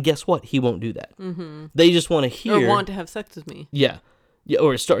 and guess what? He won't do that. They just want to hear, or want to have sex with me. Yeah,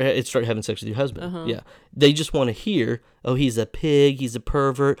 or start having sex with your husband. Yeah, they just want to hear, oh, he's a pig, he's a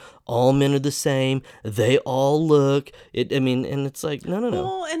pervert. All men are the same. They all look. And it's like, no.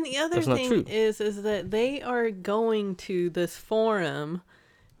 Well, and the other thing is that they are going to this forum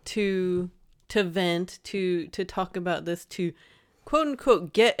to vent, to talk about this, to quote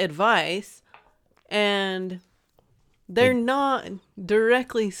unquote get advice, and they're not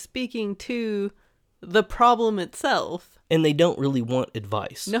directly speaking to the problem itself. And they don't really want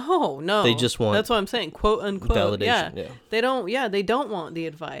advice. No. They just want, that's what I'm saying, quote unquote. Validation. Yeah. They don't want the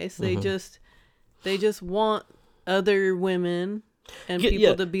advice. They just want other women and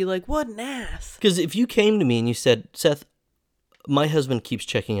people to be like, what an ass. Because if you came to me and you said, Seth, my husband keeps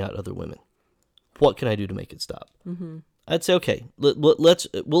checking out other women, what can I do to make it stop? I'd say, okay,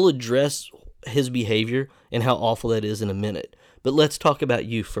 we'll address his behavior and how awful that is in a minute, but let's talk about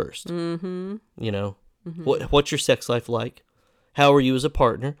you first. What's your sex life like? How are you as a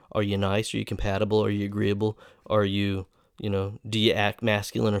partner? Are you nice? Are you compatible? Are you agreeable? Are you, do you act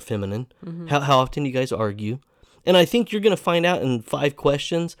masculine or feminine? How often do you guys argue? And I think you're going to find out in 5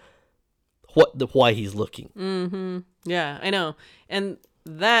 questions why he's looking. Yeah, I know. And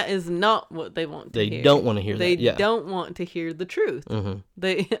that is not what they want to hear. They don't want to hear that. They don't want to hear the truth.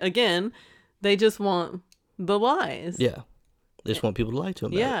 They just want the lies. Yeah. They just want people to lie to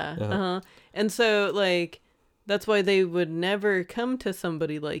them about it. And so, that's why they would never come to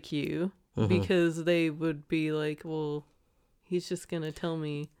somebody like you, because they would be like, well, he's just going to tell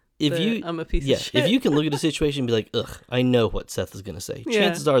me I'm a piece of shit. If you can look at a situation and be like, ugh, I know what Seth is going to say.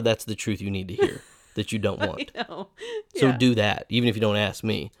 Chances are that's the truth you need to hear that you don't want. I know. So do that, even if you don't ask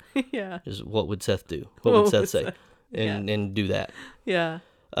me. Just what would Seth do? What would Seth say? And do that. Yeah.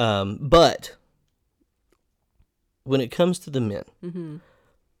 But when it comes to the men,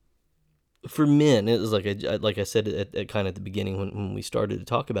 for men, it was like I said at kind of the beginning when we started to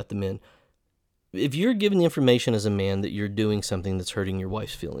talk about the men, if you're given the information as a man that you're doing something that's hurting your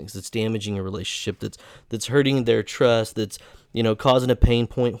wife's feelings, that's damaging a relationship, that's hurting their trust, that's causing a pain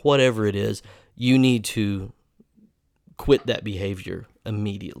point, whatever it is, you need to quit that behavior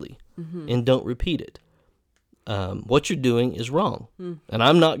immediately and don't repeat it. What you're doing is wrong, and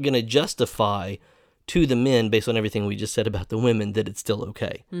I'm not going to justify to the men based on everything we just said about the women that it's still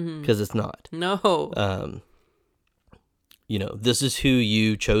okay, because it's not. No. This is who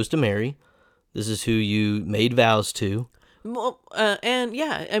you chose to marry. This is who you made vows to. Well,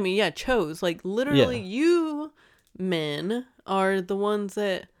 chose. Literally, you men are the ones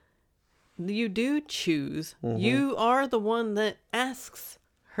that you do choose. You are the one that asks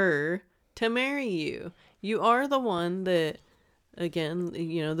her to marry you. You are the one that, again,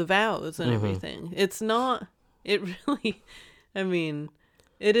 the vows and everything. It's not, it really,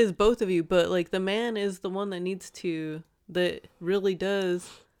 it is both of you, but the man is the one that really does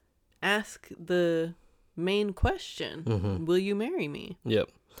ask the main question. Will you marry me? Yep.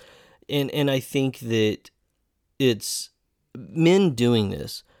 And I think that it's men doing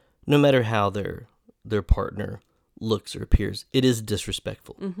this, no matter how their partner looks or appears, it is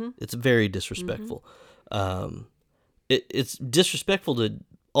disrespectful. It's very disrespectful. It's disrespectful to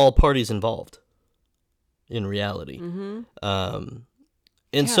all parties involved in reality.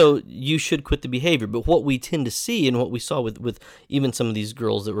 And so you should quit the behavior. But what we tend to see, and what we saw with even some of these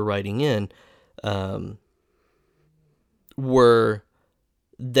girls that were writing in, were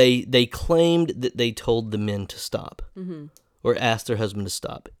they claimed that they told the men to stop, or asked their husband to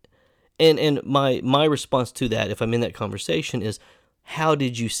stop. And my response to that, if I'm in that conversation, is, how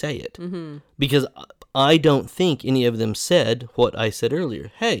did you say it? Because I don't think any of them said what I said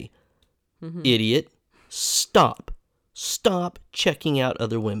earlier. Hey, idiot, stop checking out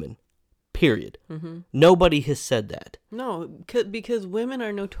other women, period. Nobody has said that. No, because women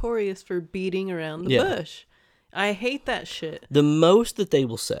are notorious for beating around the bush. I hate that shit. The most that they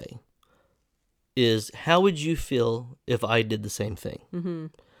will say is, how would you feel if I did the same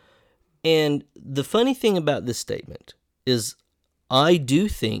thing? And the funny thing about this statement is, I do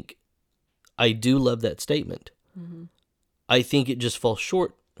love that statement. I think it just falls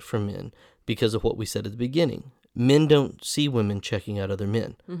short for men because of what we said at the beginning. Men don't see women checking out other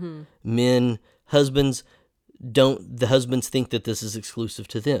men. The husbands think that this is exclusive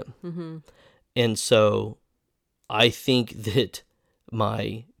to them. And so I think that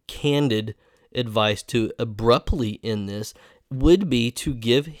my candid advice to abruptly end this would be to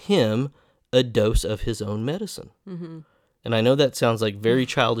give him a dose of his own medicine. And I know that sounds like very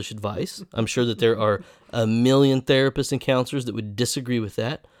childish advice. I'm sure that there are a million therapists and counselors that would disagree with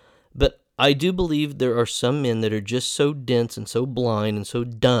that. But I do believe there are some men that are just so dense and so blind and so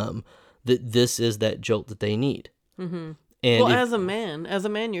dumb that this is that jolt that they need. And as a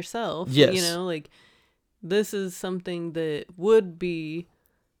man yourself, yes. Like, this is something that would be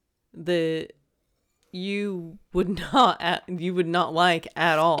that you would not like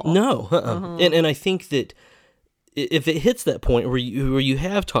at all. No. And I think that if it hits that point where you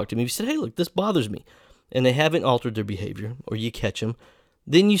have talked to me, you said, hey, look, this bothers me, and they haven't altered their behavior, or you catch them,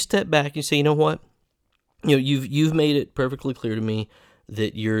 then you step back and you say, you know what? You've made it perfectly clear to me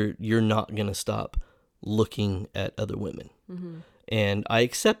that you're not going to stop looking at other women. And I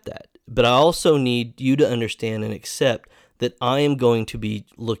accept that. But I also need you to understand and accept that I am going to be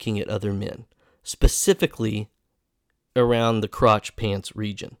looking at other men, specifically around the crotch pants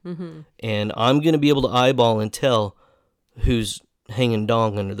region. And I'm going to be able to eyeball and tell who's hanging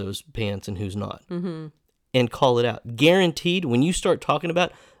dong under those pants and who's not. And call it out. Guaranteed, when you start talking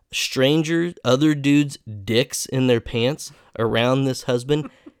about strangers, other dudes' dicks in their pants around this husband,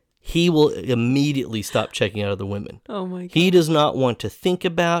 he will immediately stop checking out other women. Oh my God. He does not want to think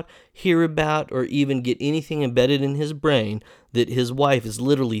about, hear about, or even get anything embedded in his brain that his wife is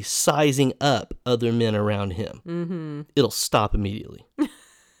literally sizing up other men around him. It'll stop immediately.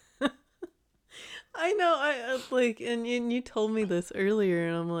 I know. I like, and you told me this earlier,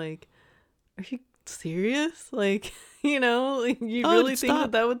 and I'm like, are you serious? Like, you really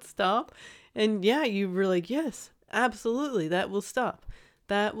think that would stop? And yeah, you were like, yes, absolutely, that will stop.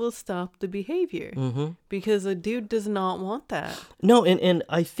 That will stop the behavior. Because a dude does not want that. No, and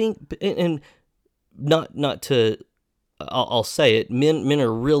I think, and not to, I'll say it, men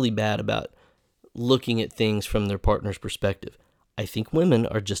are really bad about looking at things from their partner's perspective. I think women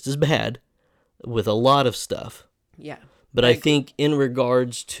are just as bad with a lot of stuff. Yeah. But I think in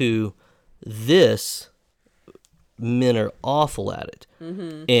regards to this, men are awful at it.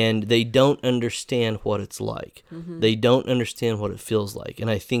 And they don't understand what it's like. They don't understand what it feels like. And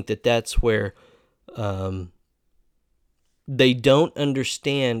I think that that's where they don't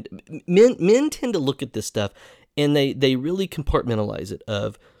understand. Men tend to look at this stuff and they really compartmentalize it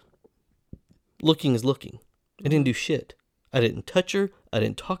of looking is looking. I didn't do shit. I didn't touch her. I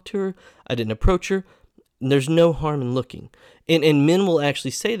didn't talk to her. I didn't approach her. There's no harm in looking. And men will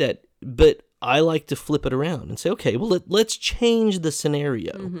actually say that, but I like to flip it around and say, okay, well, let's change the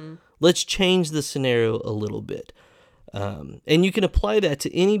scenario. Let's change the scenario a little bit. And you can apply that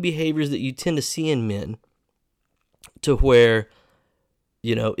to any behaviors that you tend to see in men, to where,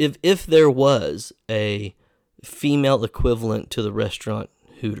 if there was a female equivalent to the restaurant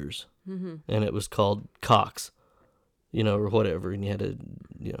Hooters, and it was called Cox, or whatever, and you had a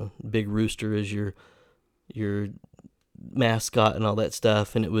big rooster as your mascot and all that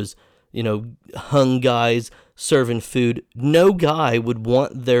stuff, and it was hung guys serving food. No guy would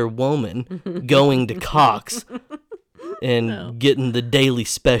want their woman going to Cox and getting the daily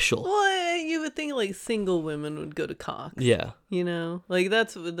special. Well, you would think like single women would go to Cox. Yeah. Like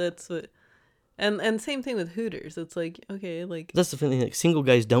that's what, and same thing with Hooters. It's like, okay, like that's the funny thing. Like, single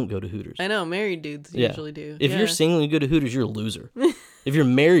guys don't go to Hooters. I know, married dudes usually do. If you're single and you go to Hooters, you're a loser. If you're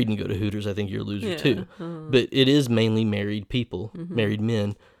married and you go to Hooters, I think you're a loser too. But it is mainly married people, married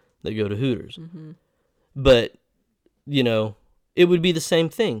men, that go to Hooters. But, it would be the same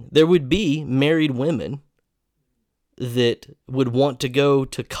thing. There would be married women that would want to go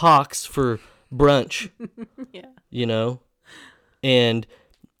to Cox for brunch, Yeah. you know? And,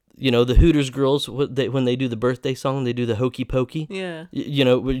 you know, the Hooters girls, when they do the birthday song, they do the hokey pokey. Yeah. You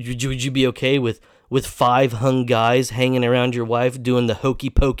know, would you be okay with 5 hung guys hanging around your wife doing the hokey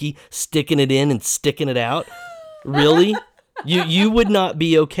pokey, sticking it in and sticking it out? Really? You would not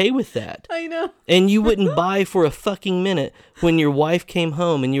be okay with that. I know. And you wouldn't buy for a fucking minute when your wife came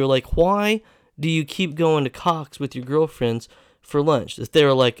home and you were like, why do you keep going to Cox with your girlfriends for lunch? If they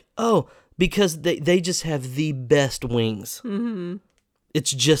were like, oh, because they just have the best wings. Mm-hmm.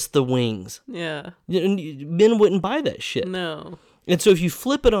 It's just the wings. Yeah. Men wouldn't buy that shit. No. And so if you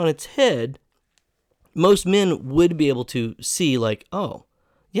flip it on its head, most men would be able to see like, oh,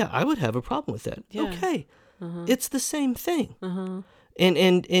 yeah, I would have a problem with that. Yeah. Okay. It's the same thing.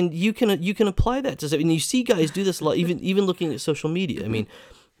 And you can apply that to stuff. And you see guys do this a lot, even looking at social media. I mean,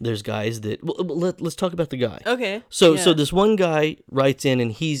 there's guys that let's talk about the guy. Okay. So yeah. this one guy writes in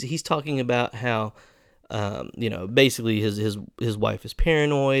and he's talking about how you know, basically his wife is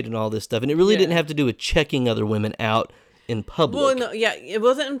paranoid and all this stuff. And it really didn't have to do with checking other women out in public. Well, no, yeah, it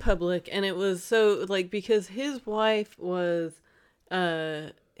wasn't in public, and it was so like because his wife's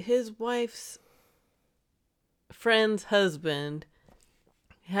friend's husband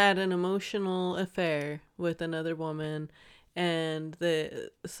had an emotional affair with another woman, and I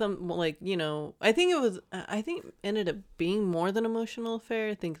think it ended up being more than emotional affair.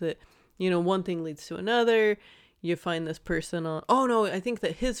 I think that, you know, one thing leads to another. You find this person on. Oh no, I think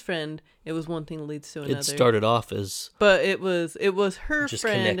that his friend. It was one thing leads to another. It started off as. But it was her just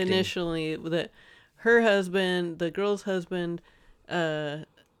friend connecting. initially that her husband, the girl's husband, had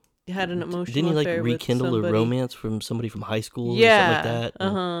an emotional Didn't he like affair rekindle with a romance from somebody from high school yeah, or something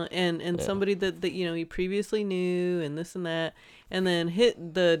like that? And somebody that you know he previously knew and this and that, and then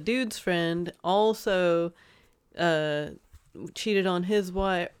the dude's friend also cheated on his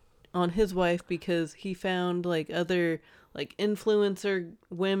wife because he found like other like influencer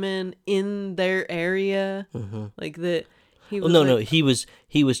women in their area, like that. He was no, he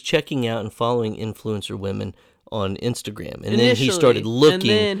was checking out and following influencer women on Instagram, and then he started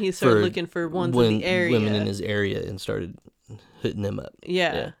looking for ones in the area, women in his area, and started hitting them up.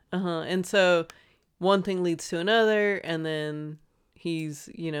 Yeah. And so one thing leads to another, and then he's,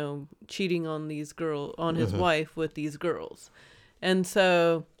 you know, cheating on his wife with these girls, and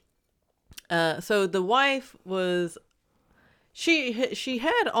so the wife was, she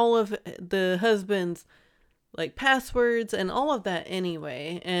had all of the husband's like passwords and all of that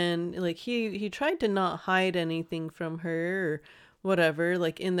anyway, and like he tried to not hide anything from her or whatever,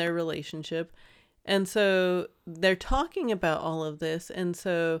 like in their relationship. And so they're talking about all of this, and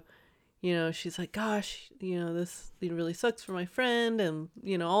so, you know, she's like, gosh, you know, this really sucks for my friend, and,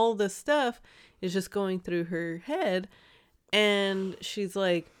 you know, all this stuff is just going through her head. And she's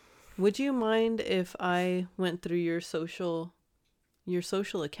like, would you mind if I went through your social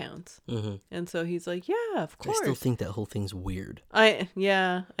accounts? And so he's like, yeah, of course. I still think that whole thing's weird. I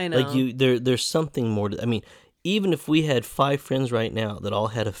know. Like there's something more to, I mean, even if we had 5 friends right now that all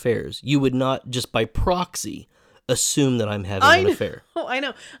had affairs, you would not just by proxy assume that I'm having an affair. Oh, I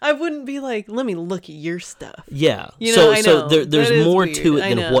know. I wouldn't be like, let me look at your stuff. Yeah. You know, so there's more weird. to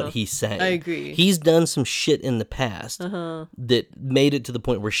it than what he's saying. I agree. He's done some shit in the past that made it to the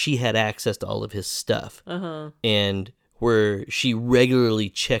point where she had access to all of his stuff. And where she regularly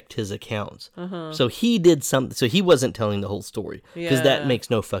checked his accounts. So he did something. So he wasn't telling the whole story, because that makes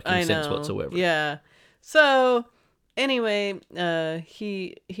no fucking sense whatsoever. Yeah. So anyway,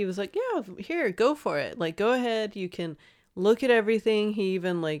 he was like, yeah, here, go for it. Like, go ahead. You can look at everything. He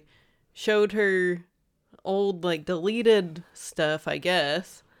even like showed her old like deleted stuff, I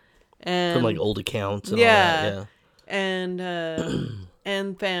guess. And from like old accounts and all that. Yeah.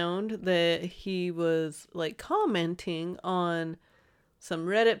 And found that he was like commenting on some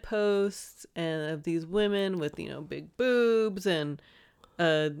Reddit posts and of these women with, you know, big boobs and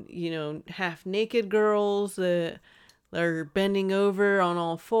you know, half naked girls that are bending over on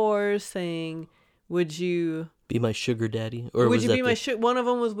all fours saying, would you be my sugar daddy? Or would you be my one of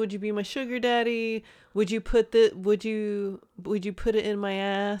them was, would you be my sugar daddy? Would you put it in my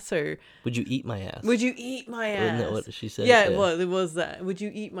ass? Or would you eat my ass? Would you eat my ass? Isn't that what she said? Yeah, it was that. Would you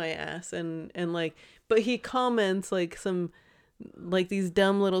eat my ass? And like, but he comments like some like these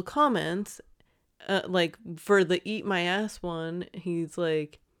dumb little comments, like for the eat my ass one, he's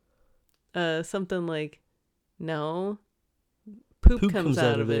like something like, no, poop comes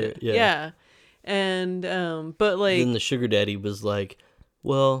out of it. Yeah. And but like then the sugar daddy was like,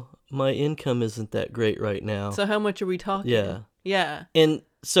 well, my income isn't that great right now, so how much are we talking? Yeah and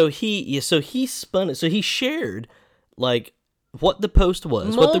so he spun it. So he shared like what the post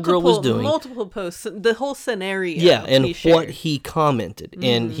was, what the girl was doing. Multiple posts, the whole scenario. Yeah, and he shared. what he commented.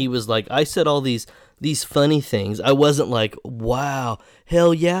 And he was like, I said all these funny things. I wasn't like, wow,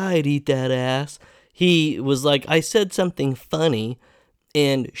 hell yeah, I'd eat that ass. He was like, I said something funny,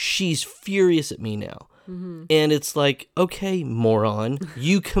 and she's furious at me now. And it's like, okay, moron,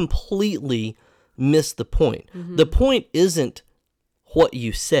 you completely missed the point. The point isn't what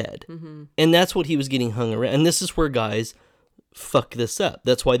you said. And that's what he was getting hung around. And this is where guys fuck this up.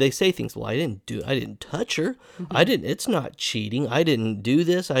 That's why they say things. Well, I didn't touch her. It's not cheating. I didn't do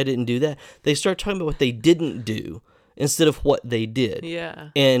this. I didn't do that. They start talking about what they didn't do instead of what they did. Yeah.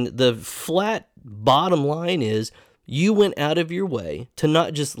 And the flat bottom line is you went out of your way to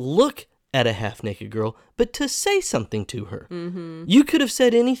not just look at a half-naked girl, but to say something to her. You could have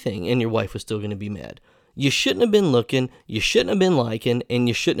said anything and your wife was still going to be mad. You shouldn't have been looking, you shouldn't have been liking, and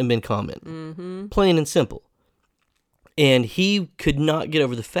you shouldn't have been commenting. Plain and simple. And he could not get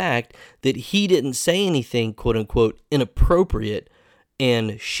over the fact that he didn't say anything, quote unquote, inappropriate,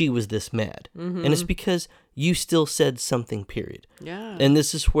 and she was this mad. And it's because you still said something, period. Yeah. And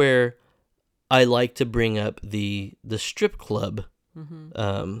this is where I like to bring up the strip club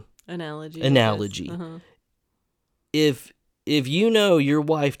analogy. If you know your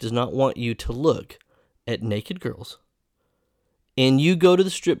wife does not want you to look at naked girls, and you go to the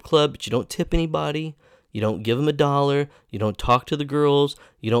strip club, but you don't tip anybody, you don't give them $1, you don't talk to the girls,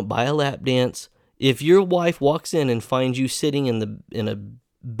 you don't buy a lap dance. If your wife walks in and finds you sitting in a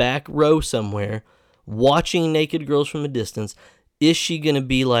back row somewhere, watching naked girls from a distance, is she going to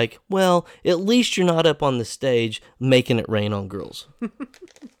be like, well, at least you're not up on the stage making it rain on girls?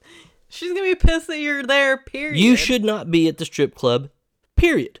 She's going to be pissed that you're there, period. You should not be at the strip club,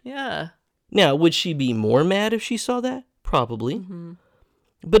 period. Yeah. Now, would she be more mad if she saw that? Probably.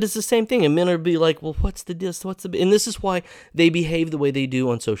 But it's the same thing. And men are be like, well, what's the deal? And this is why they behave the way they do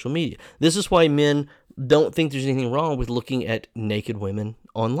on social media. This is why men don't think there's anything wrong with looking at naked women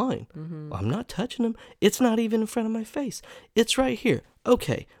online. I'm not touching them. It's not even in front of my face. It's right here.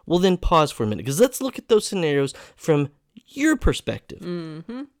 Okay, well then pause for a minute, because let's look at those scenarios from your perspective.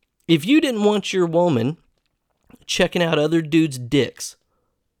 If you didn't want your woman checking out other dudes' dicks,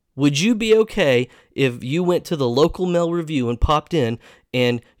 would you be okay if you went to the local mail review and popped in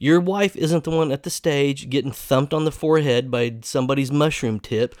and your wife isn't the one at the stage getting thumped on the forehead by somebody's mushroom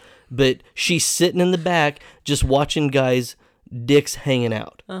tip, but she's sitting in the back just watching guys' dicks hanging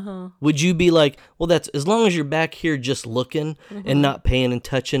out? Would you be like, well, that's as long as you're back here just looking and not paying and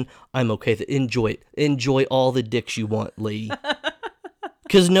touching, I'm okay with it. Enjoy it. Enjoy all the dicks you want, lady.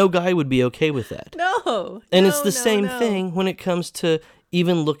 Because no guy would be okay with that. No. And it's the same thing when it comes to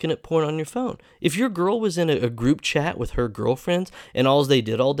even looking at porn on your phone. If your girl was in a group chat with her girlfriends and all they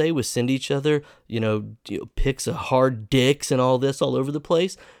did all day was send each other, pics of hard dicks and all this all over the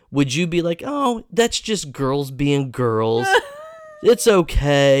place, would you be like, oh, that's just girls being girls. It's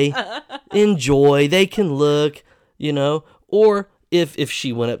okay. Enjoy. They can look, Or if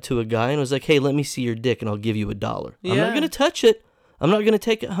she went up to a guy and was like, hey, let me see your dick and I'll give you $1. I'm not going to touch it. I'm not going to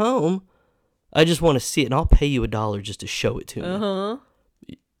take it home. I just want to see it, and I'll pay you $1 just to show it to me.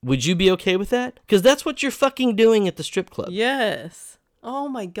 Would you be okay with that? Because that's what you're fucking doing at the strip club. Yes. Oh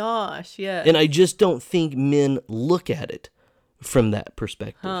my gosh, yes. And I just don't think men look at it from that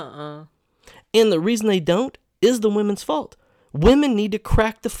perspective. And the reason they don't is the women's fault. Women need to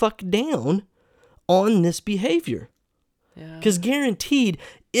crack the fuck down on this behavior. Because guaranteed,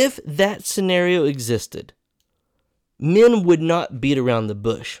 if that scenario existed, men would not beat around the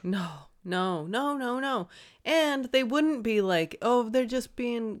bush. No. And they wouldn't be like, oh, they're just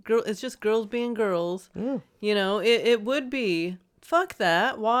being it's just girls being girls. It would be, fuck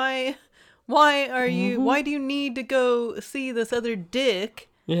that. Why are you, why do you need to go see this other dick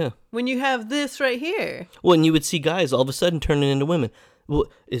when you have this right here? Well, and you would see guys all of a sudden turning into women. Well,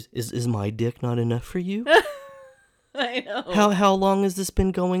 is my dick not enough for you? I know. How long has this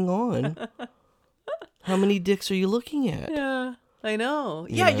been going on? How many dicks are you looking at? Yeah, I know.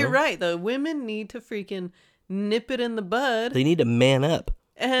 You're right, though. Women need to freaking nip it in the bud. They need to man up.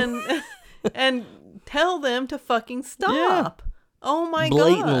 And tell them to fucking stop. Yeah. Oh my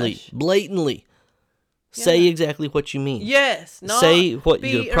gosh. Blatantly. Yeah. Say exactly what you mean. Yes. Not say what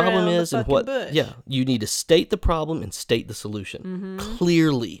your problem is and what bush. Yeah. You need to state the problem and state the solution.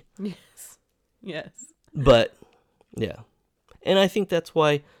 Clearly. Yes. But yeah. And I think that's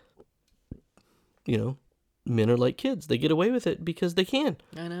why men are like kids. They get away with it because they can.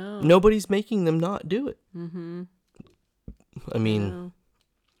 I know. Nobody's making them not do it. I mean,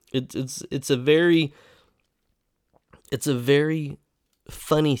 it's a very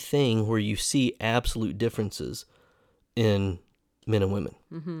funny thing where you see absolute differences in men and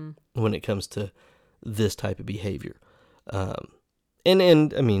women when it comes to this type of behavior.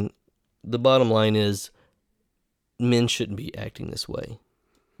 And I mean, the bottom line is men shouldn't be acting this way.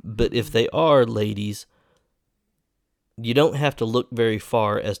 But if they are, ladies, you don't have to look very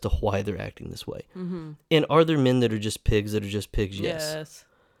far as to why they're acting this way. And are there men that are just pigs that are just pigs? Yes.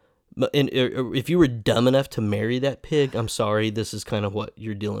 And if you were dumb enough to marry that pig, I'm sorry, this is kind of what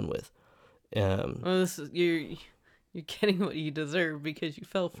you're dealing with. Well, this is, you're getting what you deserve because you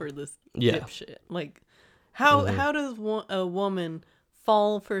fell for this dipshit. Like, how does a woman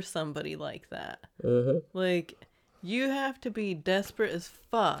fall for somebody like that? Like, you have to be desperate as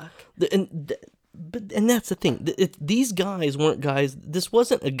fuck. And that's the thing. These guys weren't guys. This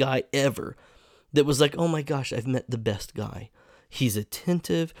wasn't a guy ever that was like, oh my gosh, I've met the best guy. He's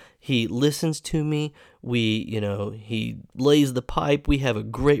attentive. He listens to me. He lays the pipe. We have a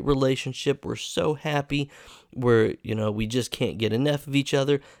great relationship. We're so happy. We just can't get enough of each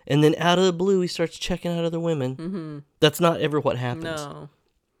other. And then out of the blue, he starts checking out other women. That's not ever what happens.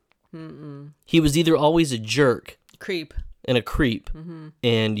 No. He was either always a jerk. Creep. And a creep.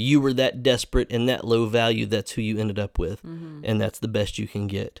 And you were that desperate and that low value, that's who you ended up with. And that's the best you can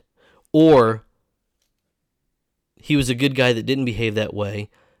get. Or he was a good guy that didn't behave that way,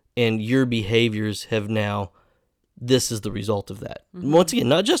 and your behaviors have now, this is the result of that. Once again,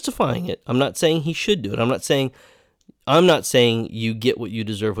 not justifying it. I'm not saying he should do it. I'm not saying you get what you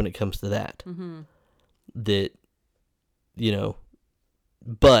deserve when it comes to that. That,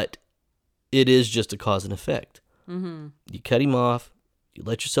 but it is just a cause and effect. You cut him off, you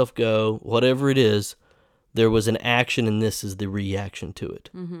let yourself go, whatever it is, there was an action, and this is the reaction to it.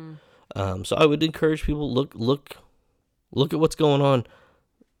 So I would encourage people, look at what's going on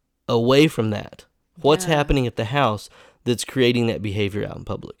away from that. What's happening at the house that's creating that behavior out in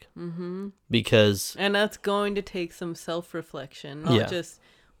public? Because... And that's going to take some self-reflection, not just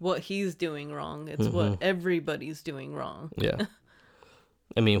what he's doing wrong. It's what everybody's doing wrong. Yeah.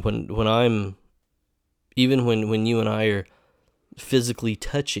 I mean, when I'm... Even when you and I are physically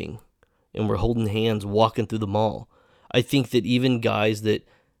touching and we're holding hands walking through the mall, I think that even guys that...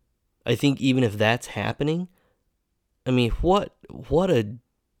 I think even if that's happening... I mean, what a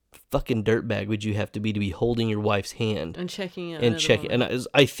fucking dirtbag would you have to be holding your wife's hand and checking out and checking? And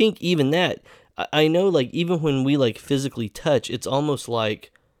I think even that, I know, like, even when we like physically touch, it's almost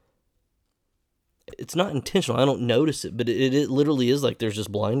like it's not intentional. I don't notice it, but it literally is like there's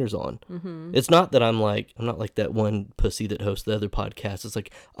just blinders on. It's not that I'm not like that one pussy that hosts the other podcast. It's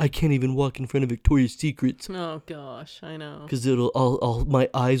like, I can't even walk in front of Victoria's Secrets. Oh gosh, I know. Because all my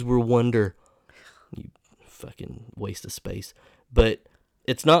eyes will wander. You fucking waste of space. But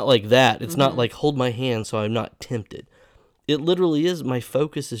it's not like that. It's not like hold my hand so I'm not tempted. It literally is, my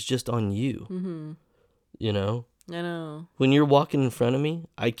focus is just on you. I know. When you're walking in front of me,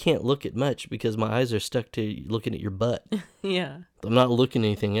 I can't look at much because my eyes are stuck to looking at your butt. I'm not looking at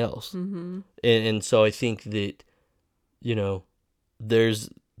anything else. And so I think that,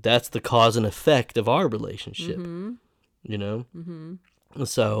 that's the cause and effect of our relationship.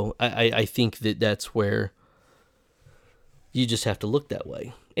 So I think that's where you just have to look that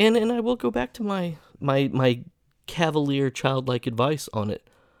way. And I will go back to my cavalier, childlike advice on it.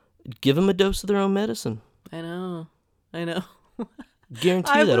 Give them a dose of their own medicine. I know.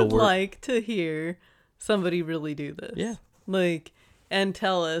 Guarantee that'll work. I would like to hear somebody really do this. Yeah. Like, and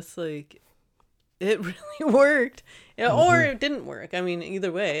tell us, like, it really worked. Or it didn't work. I mean,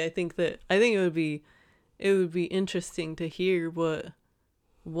 either way, I think it would be interesting to hear what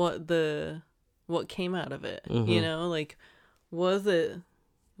came out of it. Like, and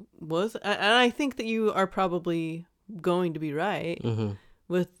I think that you are probably going to be right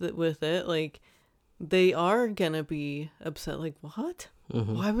with it. Like, they are gonna be upset. Like, what?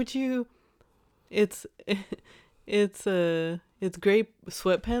 Why would you? It's grape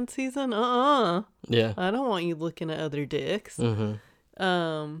sweatpants season. Yeah. I don't want you looking at other dicks.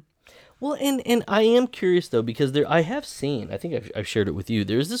 Well, and I am curious though, because I have seen, I think I've shared it with you.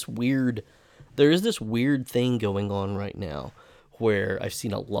 There is this weird thing going on right now where I've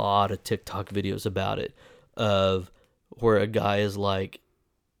seen a lot of TikTok videos about it, of where a guy is like,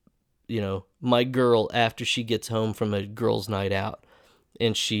 my girl, after she gets home from a girl's night out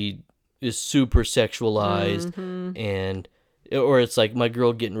and she is super sexualized, or it's like my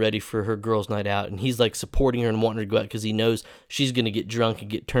girl getting ready for her girl's night out and he's like supporting her and wanting her to go out because he knows she's going to get drunk and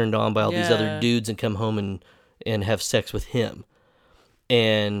get turned on by all these other dudes and come home and have sex with him.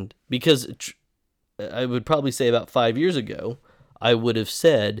 And because I would probably say about 5 years ago, I would have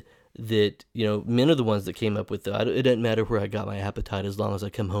said that, you know, men are the ones that came up with it doesn't matter where I got my appetite as long as I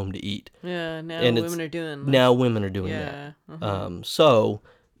come home to eat. Yeah, now And women are doing now women are doing yeah. that. So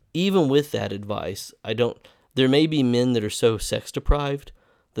even with that advice, there may be men that are so sex deprived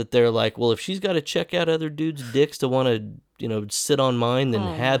that they're like, well, if she's got to check out other dudes' dicks to want to, you know, sit on mine, then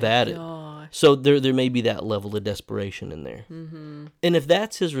have at it. So there may be that level of desperation in there. Mm-hmm. And if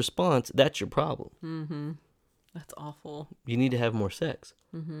that's his response, that's your problem. Mm-hmm. That's awful. You need to have more sex.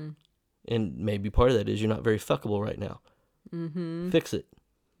 Mm-hmm. And maybe part of that is you're not very fuckable right now. Mm-hmm. Fix it.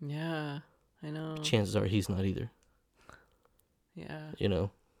 Yeah, I know. Chances are he's not either. Yeah. You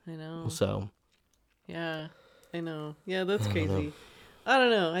know? I know. So. Yeah, I know. Yeah, that's crazy. I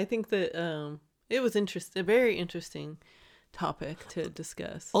don't know. I think that it was a very interesting topic to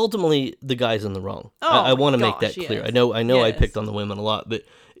discuss. Ultimately, the guy's in the wrong. Oh, I want to make that clear. yes. I know. Yes. I picked on the women a lot, but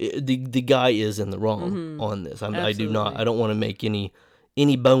the guy is in the wrong on this. I do not. I don't want to make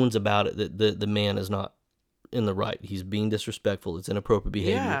any bones about it that the man is not in the right. He's being disrespectful. It's inappropriate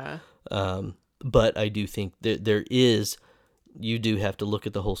behavior. Yeah. But I do think that there is. You do have to look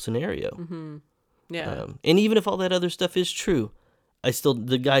at the whole scenario. Mm-hmm. Yeah. And even if all that other stuff is true,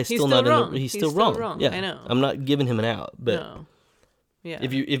 the guy's He's still still not wrong. in the. He's He's still still wrong. Yeah, I know. I'm not giving him an out, but. No. Yeah.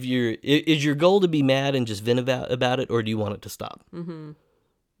 Is your goal to be mad and just vent about it, or do you want it to stop? Mm-hmm.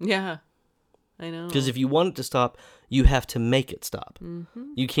 Yeah, I know. Because if you want it to stop, you have to make it stop.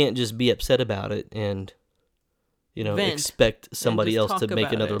 Mm-hmm. You can't just be upset about it and, you know, Vent expect somebody else to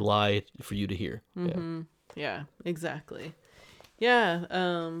make another it. lie for you to hear. Mm-hmm. Yeah, exactly. Yeah.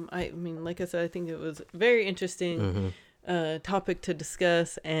 I mean, like I said, I think it was a very interesting topic to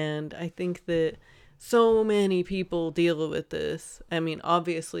discuss, and I think that so many people deal with this. I mean,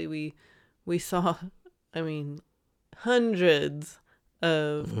 obviously we saw, I mean, hundreds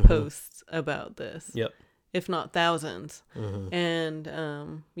of posts about this. Yep. If not thousands.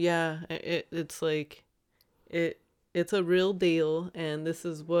 And yeah, it's like it's a real deal, and this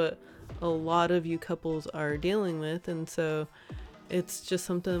is what a lot of you couples are dealing with, and so it's just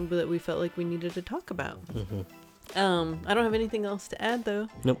something that we felt like we needed to talk about. I don't have anything else to add though.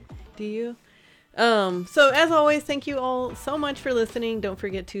 Nope. Do you? So as always, thank you all so much for listening. Don't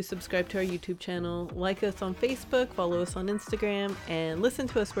forget to subscribe to our YouTube channel, like us on Facebook, follow us on Instagram, and listen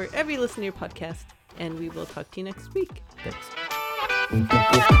to us wherever you listen to your podcast. And we will talk to you next week. Thanks.